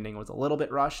think the ending was a little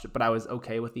bit rushed, but I was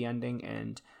okay with the ending,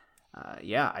 and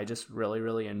I just really,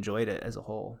 really enjoyed it as a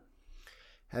whole.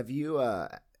 Have you,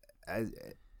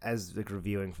 as like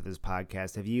reviewing for this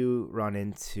podcast, have you run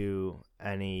into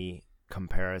any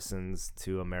comparisons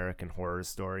to American Horror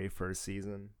Story first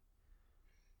season?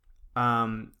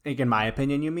 Like in my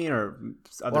opinion, you mean, or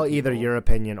other people? Either your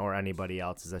opinion or anybody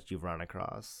else's that you've run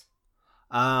across.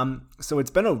 So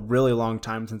it's been a really long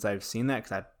time since I've seen that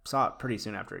because I saw it pretty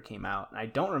soon after it came out. I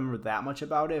don't remember that much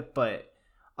about it, but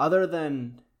other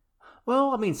than,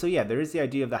 well, I mean, so yeah, there is the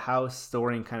idea of the house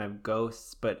storing kind of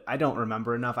ghosts, but I don't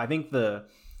remember enough. I think the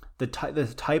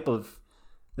type of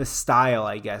the style,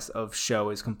 I guess, of show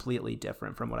is completely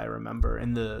different from what I remember,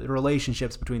 and the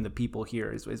relationships between the people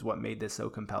here is what made this so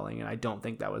compelling, and I don't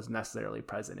think that was necessarily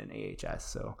present in AHS,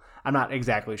 so I'm not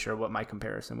exactly sure what my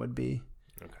comparison would be.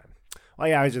 Okay. Well,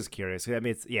 yeah, I was just curious. I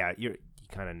mean, you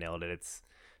kind of nailed it. It's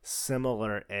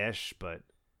similar-ish, but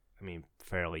I mean,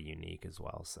 fairly unique as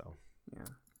well, so. Yeah.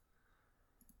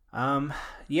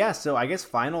 So I guess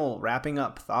final wrapping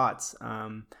up thoughts.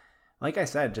 Like I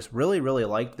said, just really, really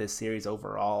liked this series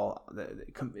overall.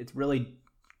 It really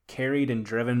carried and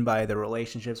driven by the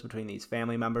relationships between these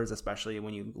family members, especially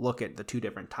when you look at the two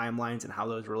different timelines and how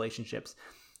those relationships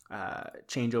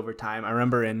change over time. I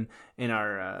remember in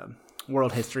our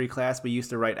world history class, we used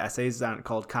to write essays on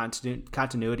called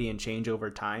continuity and change over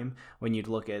time, when you'd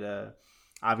look at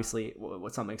obviously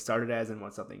what something started as and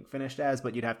what something finished as,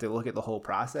 but you'd have to look at the whole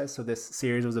process. So this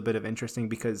series was a bit of interesting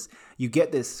because you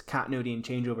get this continuity and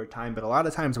change over time, but a lot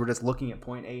of times we're just looking at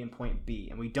point A and point B,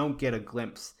 and we don't get a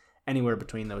glimpse anywhere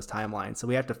between those timelines. So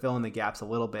we have to fill in the gaps a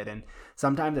little bit, and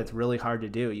sometimes it's really hard to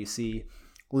do. You see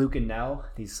Luke and Nell,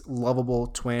 these lovable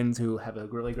twins who have a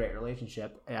really great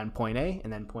relationship on point A,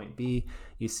 and then point B,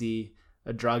 you see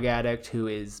a drug addict who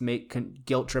is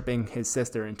guilt tripping his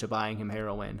sister into buying him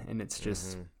heroin, and it's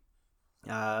just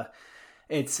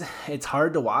it's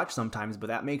hard to watch sometimes, but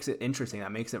that makes it interesting.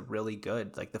 That makes it really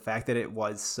good. Like the fact that it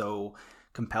was so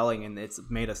compelling and it's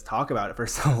made us talk about it for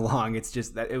so long. It's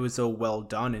just that it was so well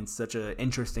done and such an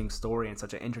interesting story and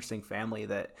such an interesting family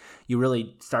that you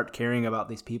really start caring about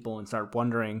these people and start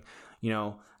wondering,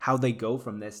 how they go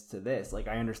from this to this. Like,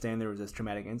 I understand there was this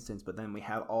traumatic instance, but then we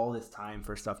have all this time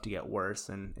for stuff to get worse,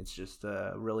 and it's just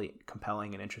really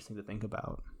compelling and interesting to think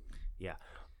about. Yeah.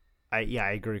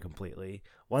 I agree completely.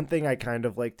 One thing I kind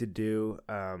of like to do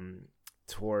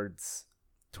towards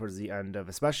the end of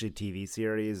especially TV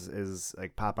series is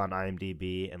like pop on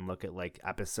IMDb and look at like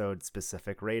episode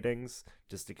specific ratings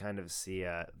just to kind of see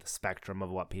the spectrum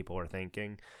of what people are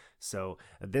thinking. So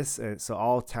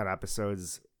all 10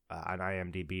 episodes on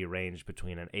IMDb range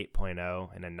between an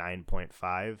 8.0 and a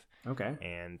 9.5. Okay.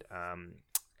 And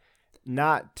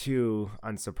not too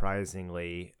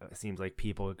unsurprisingly, it seems like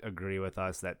people agree with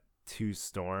us that Two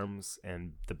Storms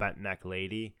and The Bent Neck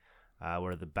Lady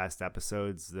were the best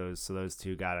episodes. Those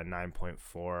two got a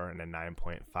 9.4 and a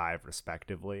 9.5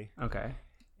 respectively. Okay.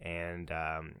 And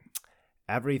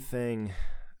everything.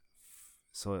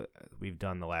 So we've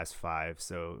done the last 5.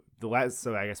 So I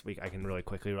guess I can really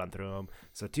quickly run through them.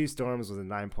 So Two Storms was a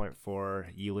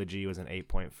 9.4. Eulogy was an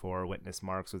 8.4. Witness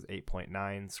Marks was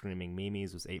 8.9. Screaming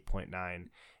Mimes was 8.9.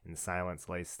 And Silence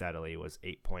Lays Steadily was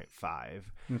 8.5.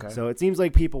 Okay. So it seems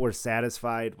like people were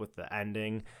satisfied with the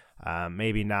ending.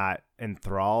 Maybe not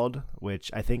enthralled, which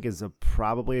I think is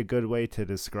probably a good way to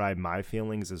describe my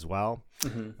feelings as well.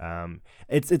 Mm-hmm.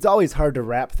 It's always hard to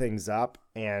wrap things up,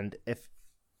 and if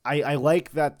I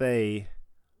like that they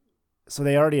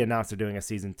already announced they're doing a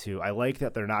season 2. I like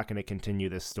that they're not going to continue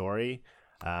this story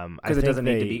because it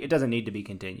doesn't need to be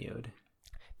continued.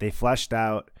 They fleshed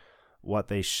out what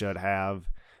they should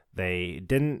have. They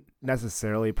didn't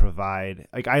necessarily provide,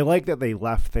 like, I like that they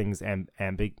left things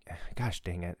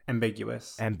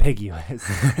ambiguous.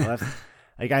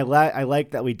 Like I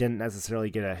like that we didn't necessarily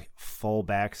get a full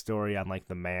backstory on like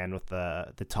the man with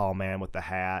the tall man with the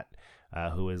hat,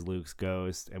 who is Luke's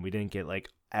ghost, and we didn't get like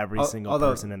every single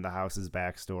person in the house's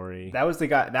backstory. That was the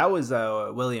guy. That was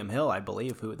William Hill, I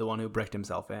believe, the one who bricked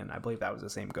himself in. I believe that was the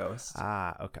same ghost.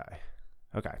 Okay.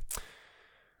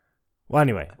 Well,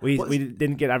 anyway, we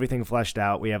didn't get everything fleshed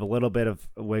out. We have a little bit of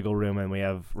wiggle room, and we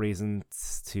have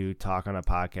reasons to talk on a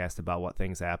podcast about what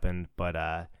things happened. But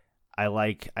I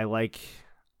like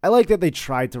that they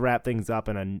tried to wrap things up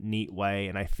in a neat way,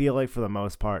 and I feel like for the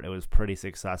most part it was pretty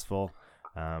successful.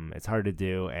 It's hard to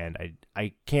do, and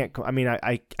I can't. I mean,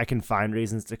 I can find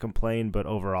reasons to complain, but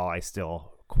overall, I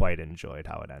still quite enjoyed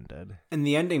how it ended. And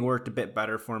the ending worked a bit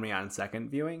better for me on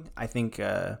second viewing. I think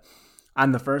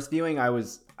on the first viewing, I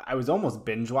was almost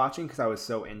binge watching because I was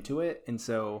so into it, and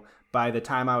so by the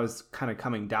time I was kind of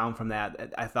coming down from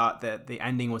that, I thought that the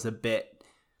ending was a bit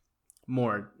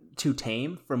more too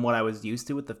tame from what I was used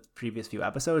to with the previous few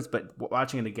episodes. But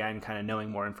watching it again, kind of knowing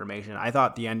more information, I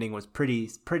thought the ending was pretty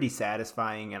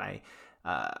satisfying, and I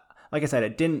like I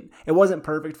said, it wasn't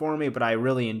perfect for me, but I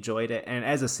really enjoyed it. And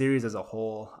as a series as a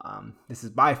whole, this is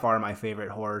by far my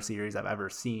favorite horror series I've ever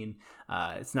seen.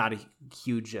 It's not a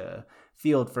huge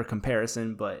field for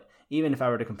comparison, but even if I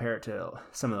were to compare it to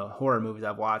some of the horror movies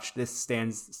I've watched, this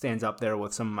stands up there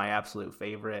with some of my absolute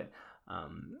favorite.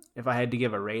 If I had to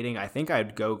give a rating, I think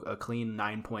I'd go a clean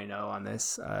 9.0 on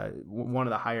this. One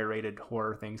of the higher rated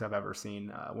horror things I've ever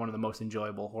seen. One of the most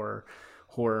enjoyable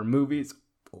horror movies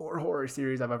or horror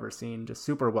series I've ever seen. Just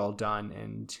super well done,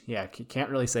 and yeah, can't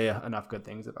really say enough good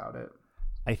things about it.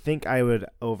 I think I would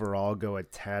overall go a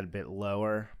tad bit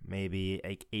lower, maybe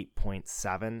like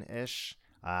 8.7-ish.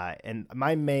 And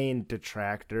my main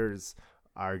detractors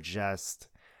are just,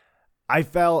 I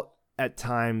felt at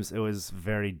times it was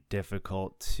very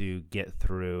difficult to get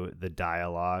through the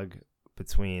dialogue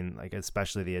between, like,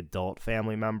 especially the adult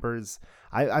family members.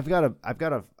 I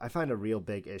find a real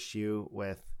big issue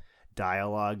with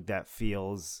dialogue that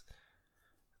feels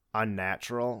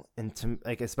unnatural, and to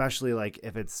like, especially like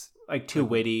if it's like too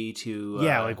witty, too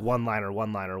like one liner,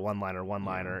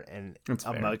 and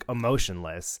like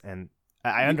emotionless. And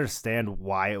I understand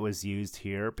why it was used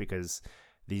here, because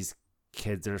these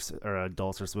kids or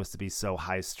adults are supposed to be so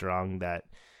high strung that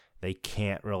they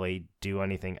can't really do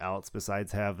anything else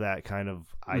besides have that kind of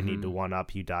I need to one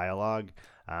up you dialogue.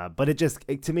 But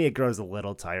to me, it grows a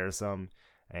little tiresome.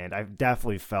 And I've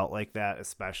definitely felt like that,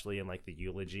 especially in like the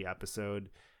eulogy episode.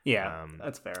 Yeah,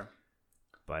 that's fair.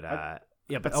 But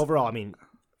but overall, I mean,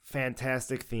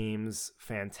 fantastic themes,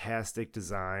 fantastic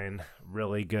design,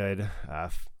 really good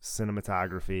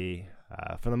cinematography.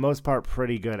 For the most part,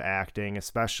 pretty good acting,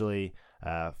 especially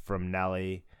from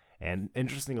Nellie. And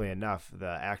interestingly enough, the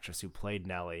actress who played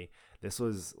Nellie, this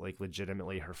was like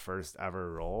legitimately her first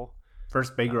ever role.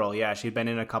 First big role, yeah. She'd been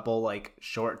in a couple like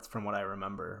shorts from what I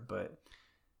remember, but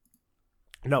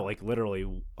no, like literally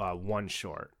one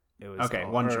short. It was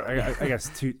one short. I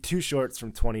guess two shorts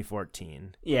from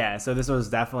 2014. Yeah, so this was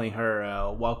definitely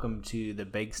her welcome to the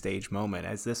big stage moment,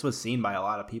 as this was seen by a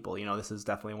lot of people. You know, this is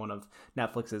definitely one of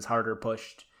Netflix's harder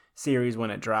pushed series when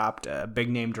it dropped. A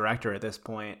big name director at this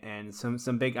point, and some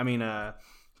big. I mean,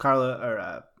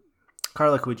 Carla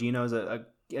Gugino is a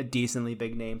decently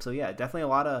big name. So yeah, definitely a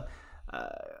lot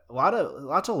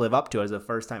to live up to as a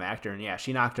first time actor, and yeah,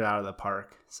 she knocked it out of the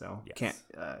park. So yes.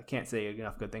 Can't say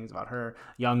enough good things about her.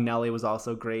 Young Nellie was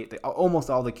also great. Almost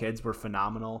all the kids were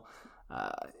phenomenal.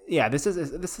 This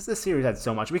series had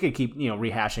so much. We could keep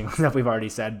rehashing stuff we've already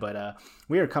said, but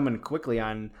we are coming quickly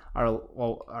on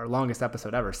our longest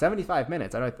episode ever, 75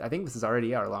 minutes. I think this is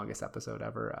already our longest episode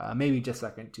ever. Maybe just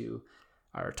second to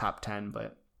our top 10,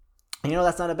 but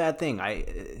that's not a bad thing.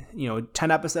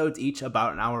 10 episodes each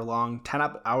about an hour long, 10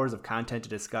 hours of content to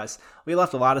discuss. We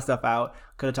left a lot of stuff out,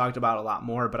 could have talked about a lot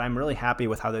more, but I'm really happy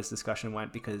with how this discussion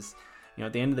went, because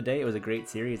at the end of the day, it was a great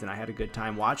series, and I had a good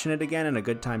time watching it again and a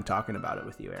good time talking about it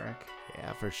with you, Eric.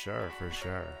 Yeah, for sure.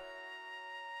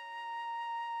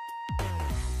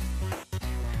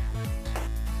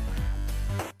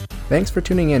 Thanks for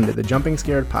tuning in to the Jumping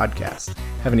Scared podcast.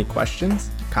 Have any questions,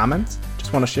 comments?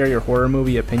 Just want to share your horror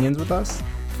movie opinions with us?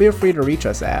 Feel free to reach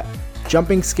us at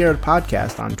Jumping Scared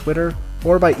Podcast on Twitter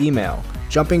or by email,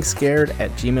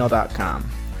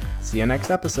 jumpingscared@gmail.com. See you next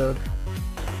episode.